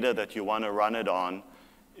the data that you want to run it on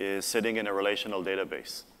is sitting in a relational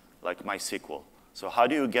database, like MySQL? So how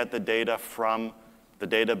do you get the data from the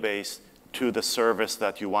database to the service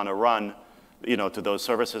that you want to run, to those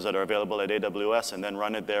services that are available at AWS, and then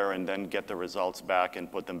run it there and then get the results back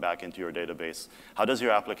and put them back into your database? How does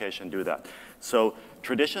your application do that? So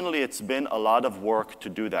traditionally, it's been a lot of work to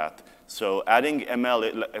do that. So adding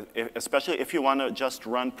ML, especially if you want to just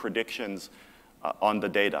run predictions on the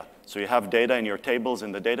data. So you have data in your tables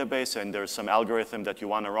in the database, and there's some algorithm that you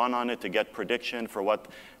want to run on it to get prediction for what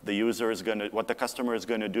the user is going to, what the customer is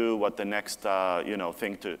going to do, what the next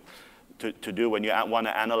thing to do when you want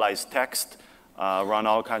to analyze text. Run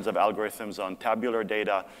all kinds of algorithms on tabular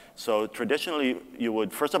data. So traditionally, you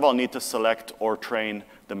would, first of all, need to select or train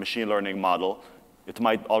the machine learning model. It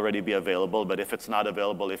might already be available, but if it's not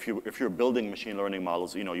available, if you're building machine learning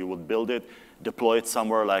models, you would build it, deploy it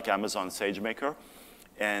somewhere like Amazon SageMaker,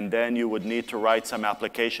 and then you would need to write some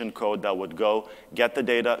application code that would go get the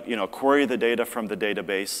data, query the data from the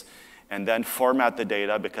database, and then format the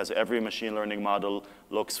data, because every machine learning model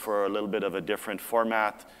looks for a little bit of a different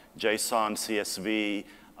format. JSON, CSV,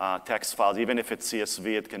 text files. Even if it's CSV,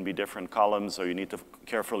 it can be different columns, so you need to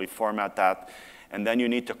carefully format that. And then you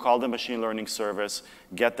need to call the machine learning service,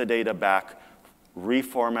 get the data back,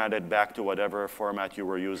 reformat it back to whatever format you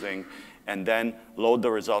were using, and then load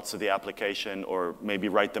the results to the application, or maybe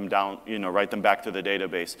write them down, write them back to the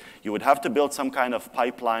database. You would have to build some kind of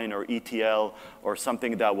pipeline or ETL or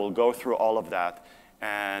something that will go through all of that.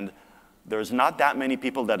 And there's not that many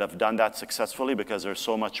people that have done that successfully because there's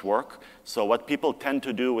so much work. So what people tend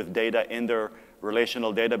to do with data in their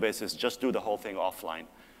relational database is just do the whole thing offline.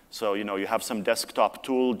 So you have some desktop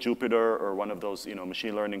tool, Jupyter, or one of those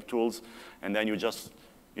machine learning tools, and then you just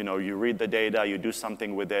you read the data, you do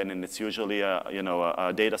something with it, and it's usually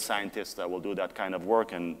a data scientist that will do that kind of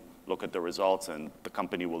work and look at the results, and the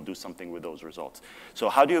company will do something with those results. So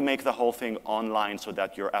how do you make the whole thing online so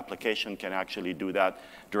that your application can actually do that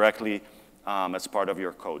directly as part of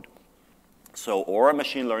your code? So Aura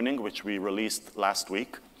Machine Learning, which we released last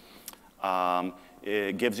week,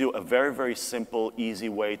 it gives you a very, very simple, easy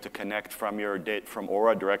way to connect from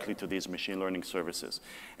Aura directly to these machine learning services.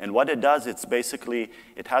 And what it does, it's basically,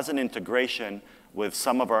 it has an integration with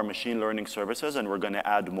some of our machine learning services, and we're going to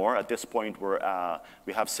add more. At this point,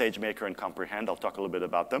 we have SageMaker and Comprehend. I'll talk a little bit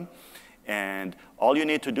about them. And all you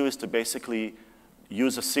need to do is to basically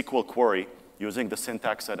use a SQL query using the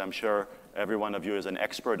syntax that I'm sure every one of you is an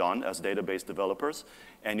expert on as database developers.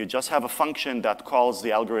 And you just have a function that calls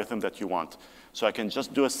the algorithm that you want. So I can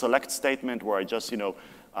just do a select statement where I just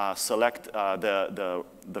select the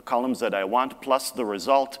columns that I want plus the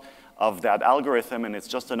result of that algorithm, and it's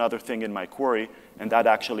just another thing in my query, and that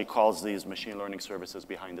actually calls these machine learning services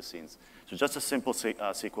behind the scenes. So just a simple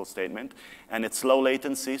SQL statement, and it's low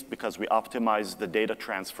latency because we optimize the data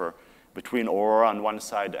transfer between Aurora on one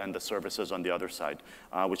side and the services on the other side,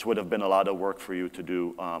 which would have been a lot of work for you to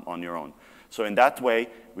do on your own. So in that way,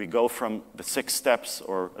 we go from the 6 steps,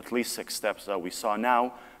 or at least 6 steps that we saw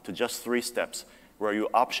now, to just 3 steps, where you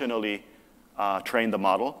optionally train the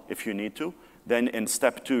model if you need to. Then in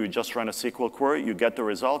step 2, you just run a SQL query, you get the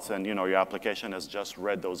results, and your application has just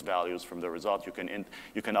read those values from the result. You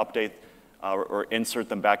can update or insert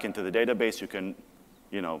them back into the database. You can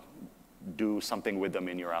do something with them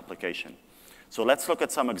in your application. So let's look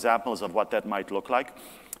at some examples of what that might look like.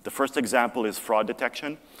 The first example is fraud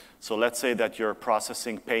detection. So let's say that you're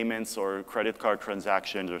processing payments or credit card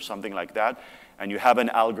transactions or something like that, and you have an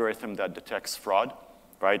algorithm that detects fraud,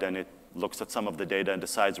 right? And it looks at some of the data and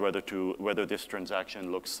decides whether this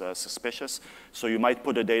transaction looks suspicious. So you might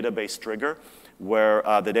put a database trigger where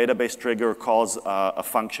the database trigger calls a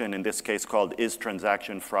function, in this case called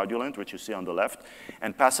isTransactionFraudulent, which you see on the left,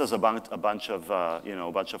 and passes a bunch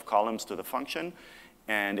of columns to the function.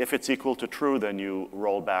 And if it's equal to true, then you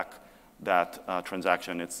roll back that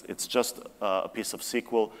transaction. It's just a piece of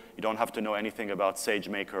SQL. You don't have to know anything about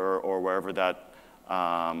SageMaker or wherever that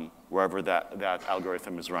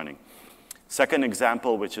algorithm is running. Second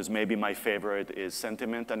example, which is maybe my favorite, is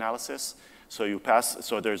sentiment analysis. So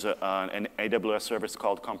there's an AWS service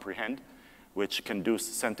called Comprehend, which can do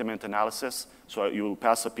sentiment analysis. So you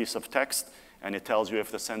pass a piece of text, and it tells you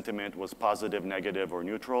if the sentiment was positive, negative, or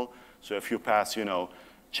neutral. So if you pass,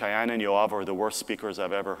 Cheyenne and Yoav are the worst speakers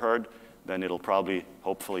I've ever heard, then it'll probably,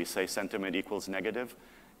 hopefully, say sentiment equals negative,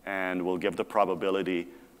 and we'll give the probability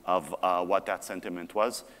of what that sentiment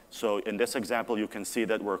was. So in this example, you can see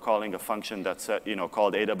that we're calling a function that's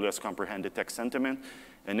called AWS comprehend detect sentiment,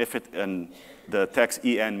 and the text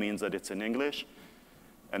EN means that it's in English,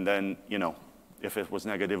 and then if it was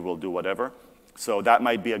negative, we'll do whatever. So that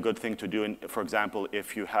might be a good thing to do, for example,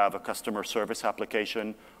 if you have a customer service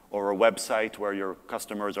application or a website where your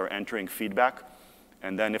customers are entering feedback,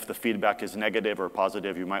 and then if the feedback is negative or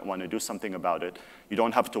positive, you might want to do something about it. You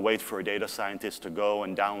don't have to wait for a data scientist to go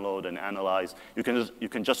and download and analyze. You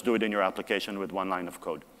can just do it in your application with one line of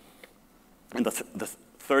code. And the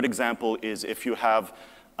third example is if you have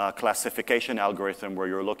a classification algorithm where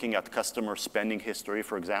you're looking at customer spending history,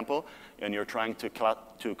 for example, and you're trying to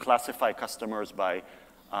classify customers by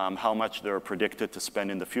how much they're predicted to spend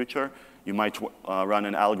in the future. You might run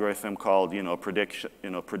an algorithm called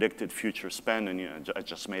predicted future spend, and I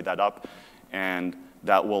just made that up, and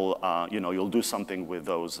that will you'll do something with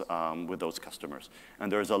those customers.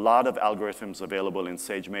 And there's a lot of algorithms available in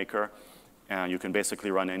SageMaker, and you can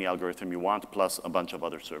basically run any algorithm you want, plus a bunch of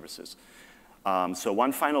other services. So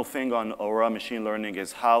one final thing on Aurora Machine Learning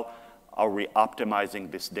is how are we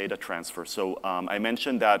optimizing this data transfer. So I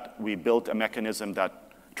mentioned that we built a mechanism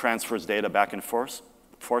that transfers data back and forth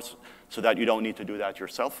so that you don't need to do that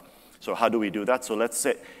yourself. So how do we do that? So let's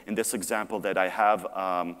say in this example that I have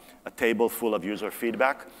a table full of user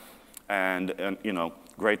feedback and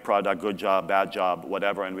great product, good job, bad job,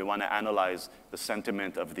 whatever, and we want to analyze the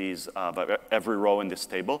sentiment of these, every row in this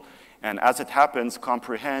table. And as it happens,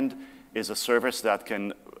 Comprehend is a service that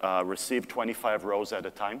can receive 25 rows at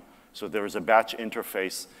a time. So there is a batch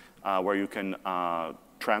interface where you can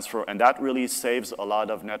transfer, and that really saves a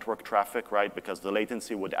lot of network traffic, right? Because the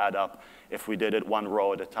latency would add up if we did it one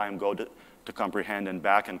row at a time, go to Comprehend and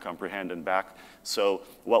back and Comprehend and back. So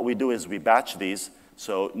what we do is we batch these.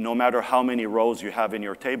 So no matter how many rows you have in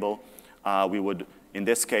your table, we would, in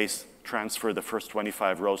this case, transfer the first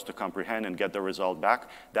 25 rows to Comprehend and get the result back.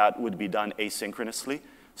 That would be done asynchronously.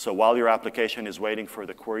 So while your application is waiting for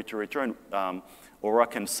the query to return, Aura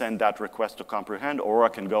can send that request to Comprehend. Aura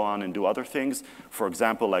can go on and do other things. For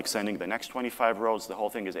example, like sending the next 25 rows, the whole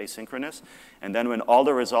thing is asynchronous. And then when all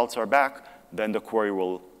the results are back, then the query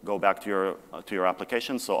will go back to your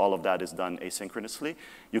application. So all of that is done asynchronously.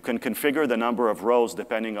 You can configure the number of rows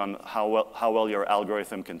depending on how well your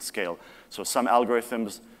algorithm can scale. So some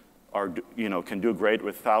algorithms can do great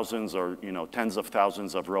with thousands or tens of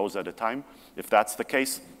thousands of rows at a time. If that's the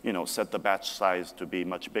case, set the batch size to be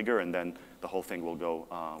much bigger, and then the whole thing will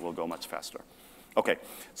go much faster. Okay,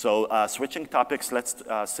 so switching topics, let's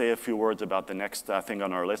say a few words about the next thing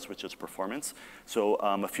on our list, which is performance. So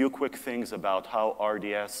a few quick things about how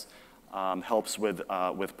RDS helps with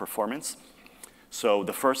performance. So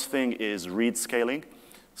the first thing is read scaling.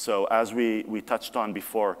 So as we touched on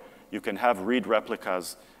before, you can have read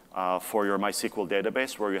replicas for your MySQL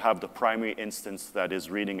database where you have the primary instance that is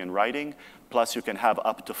reading and writing, plus you can have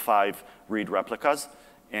up to 5 read replicas.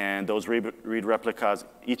 And those read replicas,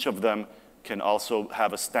 each of them can also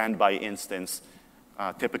have a standby instance,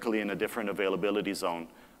 typically in a different availability zone,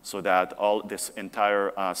 so that all this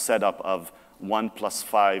entire setup of 1 plus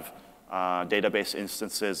 5 database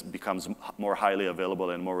instances becomes more highly available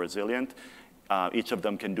and more resilient. Each of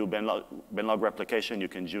them can do binlog replication. You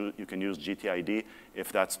can use GTID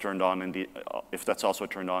if that's turned on if that's also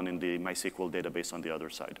turned on in the MySQL database on the other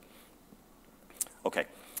side. Okay.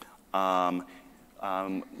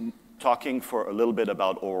 Talking for a little bit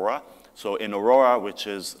about Aurora. So in Aurora, which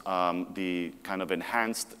is the kind of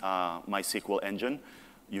enhanced MySQL engine,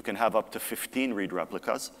 you can have up to 15 read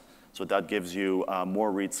replicas. So that gives you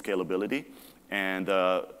more read scalability. And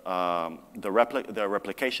the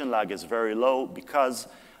replication lag is very low because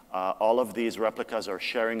all of these replicas are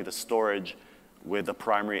sharing the storage with the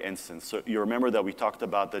primary instance. So you remember that we talked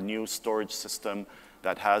about the new storage system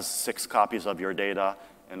that has 6 copies of your data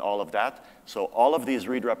and all of that. So all of these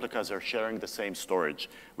read replicas are sharing the same storage,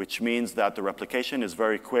 which means that the replication is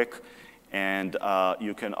very quick, and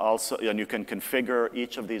you can configure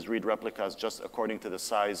each of these read replicas just according to the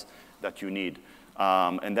size that you need.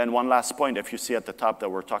 And then one last point, if you see at the top that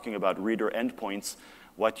we're talking about reader endpoints,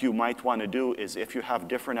 what you might want to do is if you have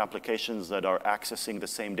different applications that are accessing the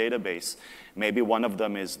same database, maybe one of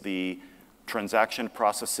them is the transaction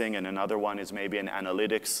processing and another one is maybe an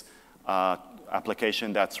analytics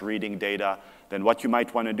application that's reading data then what you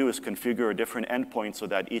might want to do is configure a different endpoint so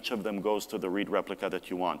that each of them goes to the read replica that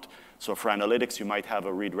you want. So for analytics, you might have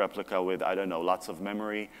a read replica with, I don't know, lots of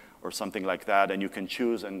memory or something like that, and you can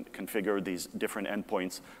choose and configure these different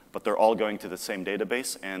endpoints, but they're all going to the same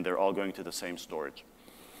database, and they're all going to the same storage.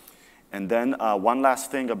 And then one last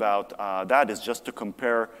thing about that is just to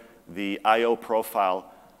compare the I/O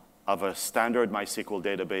profile of a standard MySQL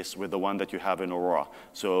database with the one that you have in Aurora.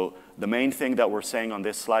 So the main thing that we're saying on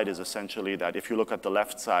this slide is essentially that if you look at the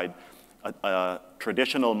left side, a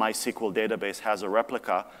traditional MySQL database has a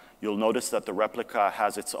replica. You'll notice that the replica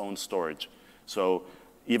has its own storage. So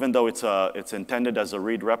even though it's intended as a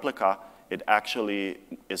read replica, it actually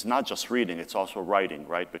is not just reading, it's also writing,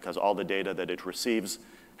 right? Because all the data that it receives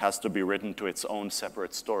has to be written to its own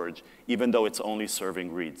separate storage, even though it's only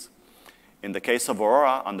serving reads. In the case of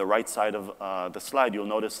Aurora, on the right side of the slide, you'll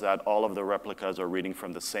notice that all of the replicas are reading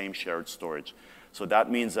from the same shared storage. So that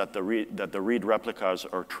means that the read replicas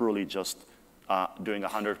are truly just doing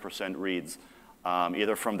 100% reads,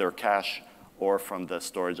 either from their cache or from the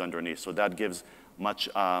storage underneath. So that gives much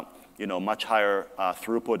higher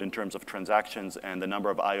throughput in terms of transactions, and the number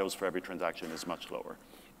of IOs for every transaction is much lower.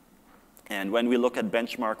 And when we look at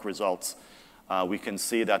benchmark results, we can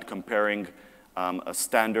see that comparing a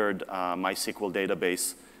standard MySQL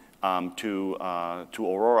database to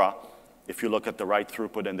Aurora, if you look at the write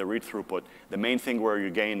throughput and the read throughput, the main thing where you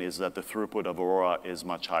gain is that the throughput of Aurora is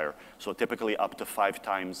much higher. So typically up to 5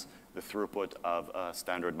 times the throughput of a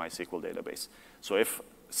standard MySQL database. So if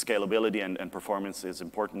scalability and performance is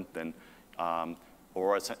important, then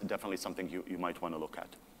Aurora is definitely something you might want to look at.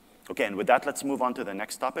 Okay, and with that, let's move on to the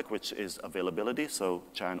next topic, which is availability. So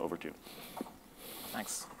Chan, over to you.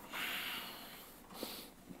 Thanks.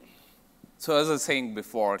 So as I was saying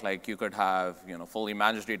before, like you could have, fully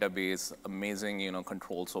managed database, amazing,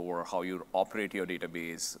 controls over how you operate your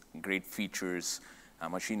database, great features,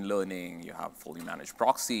 machine learning, you have fully managed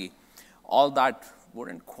proxy. All that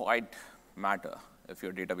wouldn't quite matter if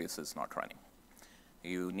your database is not running.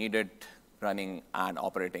 You need it running and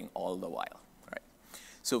operating all the while, right?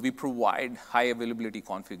 So we provide high availability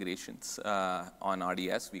configurations on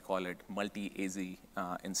RDS. We call it multi-AZ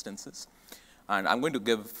instances. And I'm going to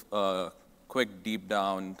give a quick deep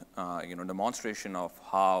down demonstration of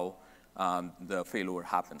how the failover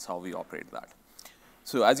happens, how we operate that.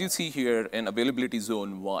 So as you see here in availability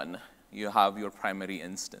zone 1, you have your primary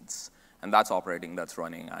instance. And that's operating, that's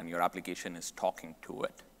running, and your application is talking to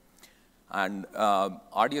it. And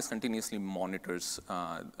RDS continuously monitors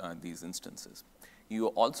these instances. You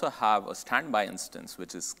also have a standby instance,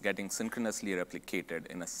 which is getting synchronously replicated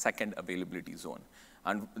in a second availability zone.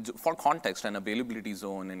 And for context, an availability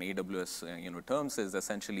zone in AWS terms is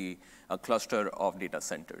essentially a cluster of data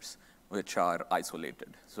centers, which are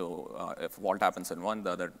isolated. So if fault happens in one,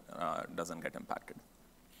 the other doesn't get impacted.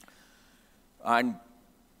 And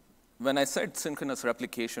when I said synchronous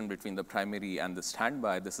replication between the primary and the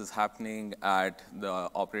standby, this is happening at the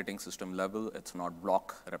operating system level. It's not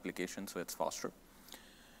block replication, so it's faster.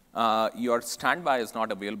 Your standby is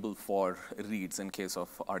not available for reads in case of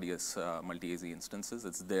RDS multi-AZ instances.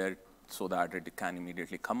 It's there so that it can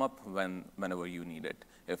immediately come up whenever you need it,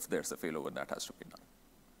 if there's a failover that has to be done.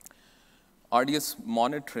 RDS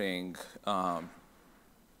monitoring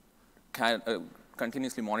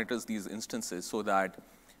continuously monitors these instances so that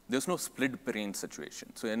there's no split brain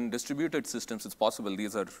situation. So in distributed systems, it's possible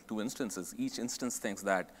these are 2 instances. Each instance thinks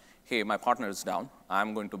that, hey, my partner is down.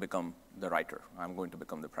 I'm going to become the writer. I'm going to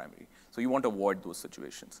become the primary. So you want to avoid those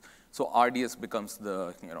situations. So RDS becomes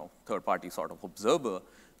the third-party sort of observer,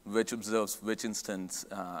 which observes which instance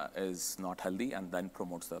is not healthy and then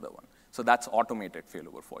promotes the other one. So that's automated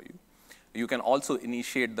failover for you. You can also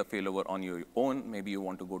initiate the failover on your own. Maybe you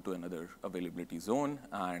want to go to another availability zone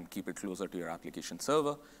and keep it closer to your application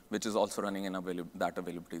server, which is also running in that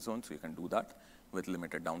availability zone, so you can do that with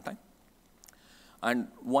limited downtime. And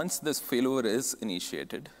once this failover is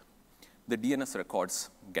initiated, the DNS records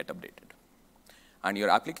get updated. And your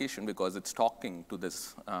application, because it's talking to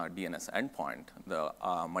this DNS endpoint, the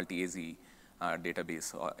multi-AZ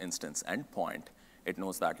database instance endpoint, it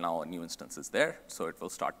knows that now a new instance is there, so it will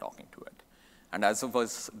start talking to it. And as I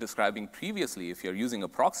was describing previously, if you're using a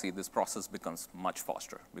proxy, this process becomes much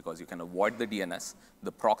faster because you can avoid the DNS.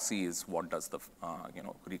 The proxy is what does the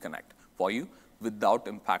reconnect for you without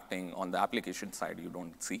impacting on the application side. You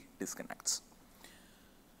don't see disconnects.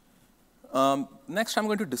 Next, I'm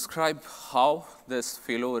going to describe how this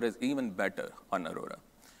failover is even better on Aurora.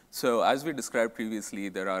 So as we described previously,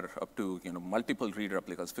 there are up to multiple read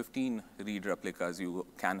replicas, 15 read replicas you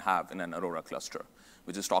can have in an Aurora cluster,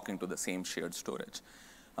 which is talking to the same shared storage.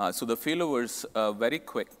 So the failover is very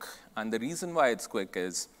quick. And the reason why it's quick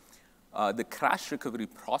is the crash recovery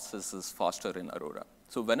process is faster in Aurora.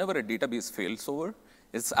 So whenever a database fails over,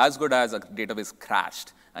 it's as good as a database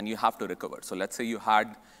crashed, and you have to recover. So let's say you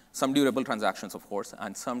had some durable transactions, of course,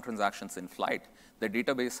 and some transactions in flight. The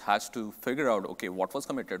database has to figure out, OK, what was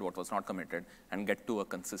committed, what was not committed, and get to a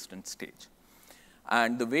consistent stage.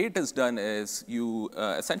 And the way it is done is you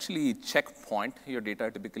essentially checkpoint your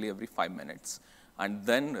data typically every 5 minutes, and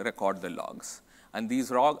then record the logs. And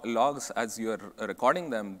these logs, as you're recording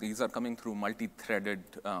them, these are coming through multi-threaded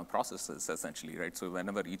processes, essentially, right? So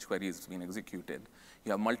whenever each query is being executed,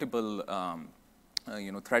 you have multiple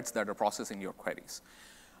threads that are processing your queries.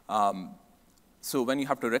 So when you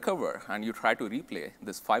have to recover and you try to replay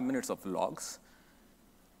this 5 minutes of logs,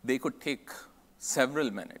 they could take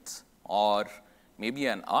several minutes or maybe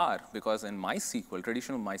an hour, because in MySQL,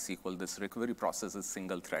 traditional MySQL, this recovery process is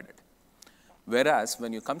single-threaded. Whereas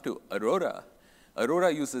when you come to Aurora,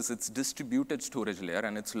 Aurora uses its distributed storage layer,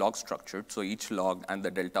 and it's log structured, so each log and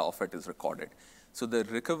the delta of it is recorded. So the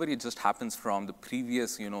recovery just happens from the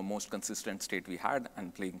previous, most consistent state we had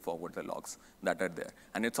and playing forward the logs that are there.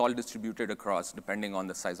 And it's all distributed across, depending on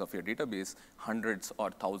the size of your database, hundreds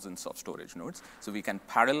or thousands of storage nodes. So we can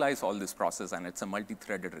parallelize all this process, and it's a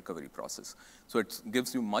multi-threaded recovery process. So it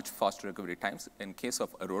gives you much faster recovery times. In case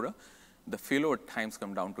of Aurora, the failover times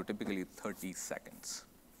come down to typically 30 seconds.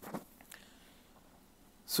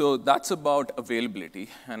 So that's about availability.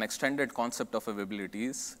 An extended concept of availability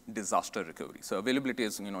is disaster recovery. So availability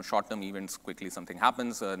is short-term events, quickly something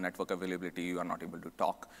happens, network availability, you are not able to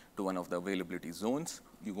talk to one of the availability zones,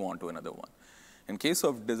 you go on to another one. In case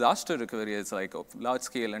of disaster recovery, it's like a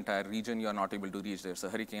large-scale entire region you are not able to reach. There's a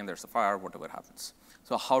hurricane, there's a fire, whatever happens.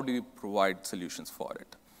 So how do you provide solutions for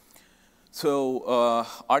it? So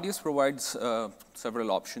RDS provides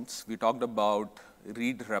several options. We talked about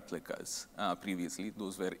read replicas previously.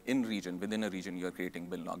 Those were in region. Within a region, you're creating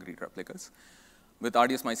bin-log read replicas. With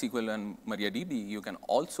RDS MySQL and MariaDB, you can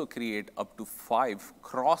also create up to 5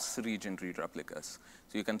 cross-region read replicas.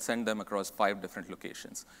 So you can send them across 5 different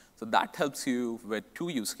locations. So that helps you with 2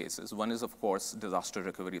 use cases. One is, of course, disaster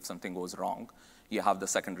recovery. If something goes wrong, you have the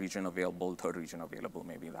second region available, third region available.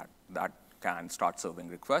 Maybe that can start serving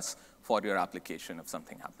requests for your application if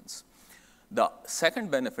something happens. The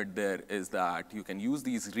second benefit there is that you can use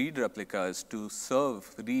these read replicas to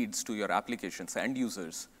serve reads to your applications and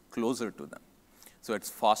users closer to them. So it's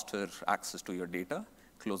faster access to your data,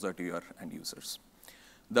 closer to your end users.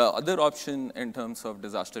 The other option in terms of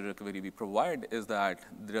disaster recovery we provide is that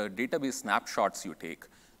the database snapshots you take,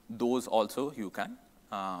 those also you can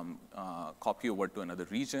copy over to another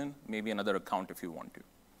region, maybe another account if you want to.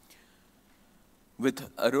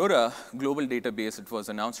 With Aurora Global Database, it was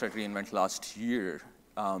announced at reInvent last year,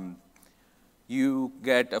 you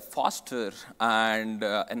get a faster and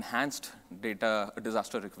enhanced data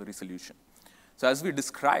disaster recovery solution. So as we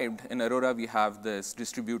described, in Aurora, we have this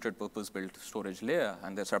distributed purpose-built storage layer,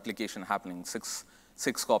 and there's replication happening, six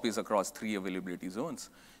copies across 3 availability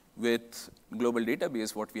zones. With Global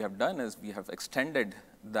Database, what we have done is we have extended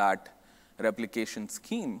that replication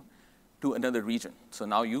scheme to another region. So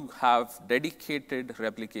now you have dedicated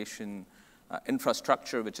replication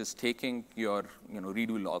infrastructure, which is taking your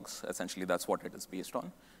redo logs, essentially that's what it is based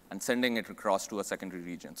on, and sending it across to a secondary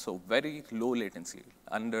region. So very low latency,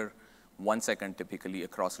 under 1 second typically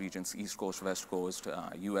across regions, East Coast, West Coast,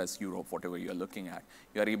 US, Europe, whatever you're looking at,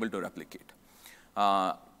 you are able to replicate.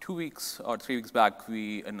 2 weeks or 3 weeks back,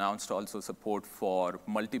 we announced also support for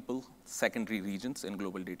multiple secondary regions in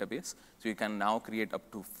Global Database. So you can now create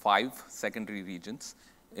up to 5 secondary regions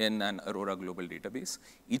in an Aurora Global Database.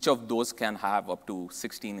 Each of those can have up to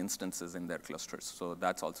 16 instances in their clusters. So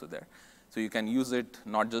that's also there. So you can use it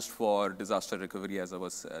not just for disaster recovery, as I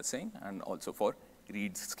was saying, and also for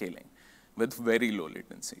read scaling with very low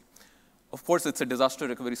latency. Of course, it's a disaster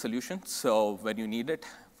recovery solution. So when you need it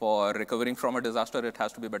for recovering from a disaster, it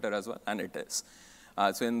has to be better as well, and it is.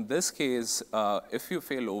 So in this case, if you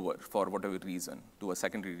fail over for whatever reason to a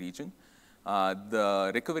secondary region,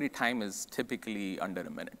 the recovery time is typically under a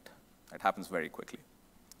minute. It happens very quickly,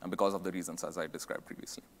 and because of the reasons as I described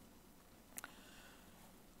previously.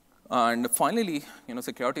 And finally,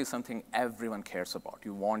 security is something everyone cares about.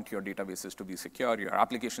 You want your databases to be secure, your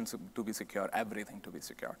applications to be secure, everything to be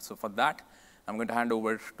secure. So for that, I'm going to hand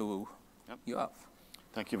over to Yoav.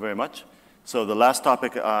 Thank you very much. So the last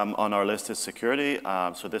topic on our list is security.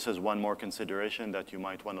 So this is one more consideration that you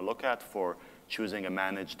might want to look at for choosing a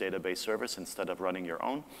managed database service instead of running your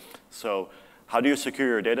own. So how do you secure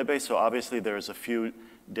your database? So obviously there's a few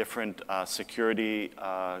different security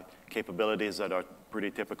capabilities that are pretty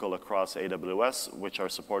typical across AWS, which are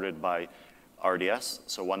supported by RDS.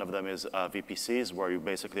 So one of them is VPCs, where you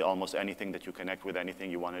basically almost anything that you connect with anything,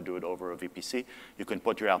 you want to do it over a VPC. You can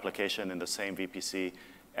put your application in the same VPC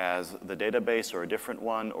as the database or a different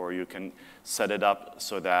one, or you can set it up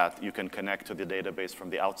so that you can connect to the database from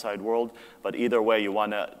the outside world. But either way, you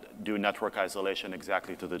want to do network isolation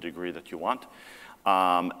exactly to the degree that you want.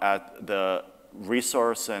 At the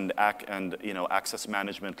resource and access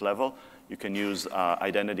management level, you can use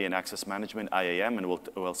identity and access management, IAM, and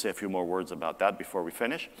we'll say a few more words about that before we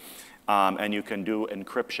finish. And you can do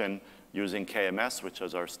encryption using KMS, which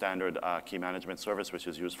is our standard key management service, which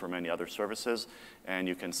is used for many other services. And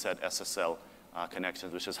you can set SSL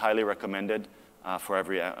connections, which is highly recommended for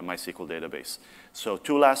every MySQL database. So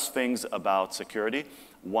two last things about security.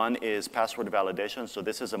 One is password validation. So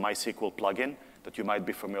this is a MySQL plugin that you might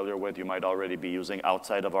be familiar with, you might already be using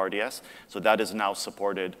outside of RDS. So that is now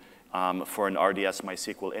supported for an RDS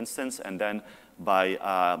MySQL instance. And then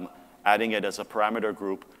by adding it as a parameter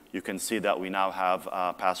group, you can see that we now have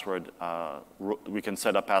we can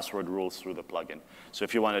set up password rules through the plugin. So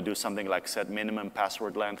if you want to do something like set minimum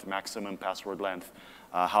password length, maximum password length,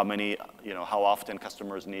 how often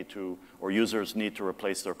customers need to, or users need to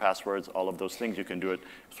replace their passwords, all of those things, you can do it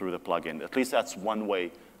through the plugin. At least that's one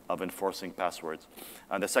way of enforcing passwords.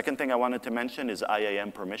 The second thing I wanted to mention is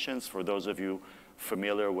IAM permissions. For those of you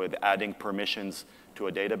familiar with adding permissions to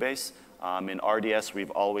a database, in RDS,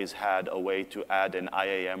 we've always had a way to add an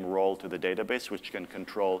IAM role to the database, which can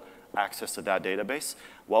control access to that database.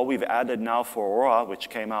 What we've added now for Aurora, which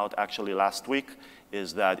came out actually last week,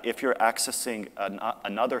 is that if you're accessing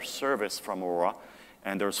another service from Aurora,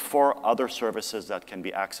 and there's 4 other services that can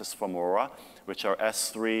be accessed from Aurora, which are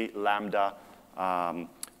S3, Lambda,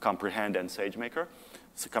 Comprehend, and SageMaker.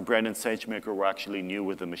 So Comprehend and SageMaker were actually new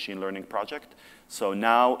with the machine learning project. So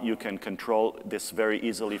now you can control this very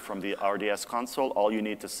easily from the RDS console. All you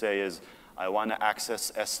need to say is, I want to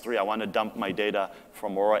access S3. I want to dump my data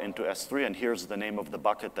from Aurora into S3, and here's the name of the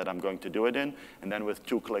bucket that I'm going to do it in. And then with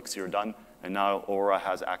 2 clicks, you're done. And now Aurora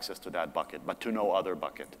has access to that bucket, but to no other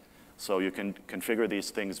bucket. So you can configure these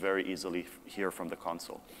things very easily here from the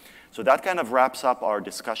console. So that kind of wraps up our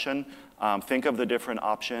discussion. Think of the different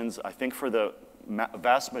options. I think for the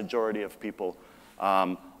vast majority of people,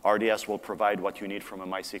 RDS will provide what you need from a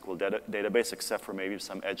MySQL database, except for maybe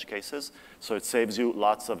some edge cases. So it saves you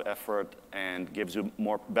lots of effort and gives you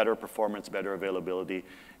better performance, better availability,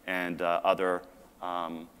 and other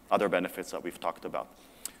benefits that we've talked about.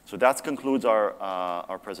 So that concludes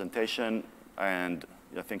our presentation, and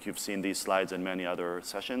I think you've seen these slides in many other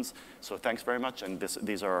sessions. So thanks very much, and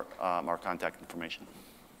these are our contact information.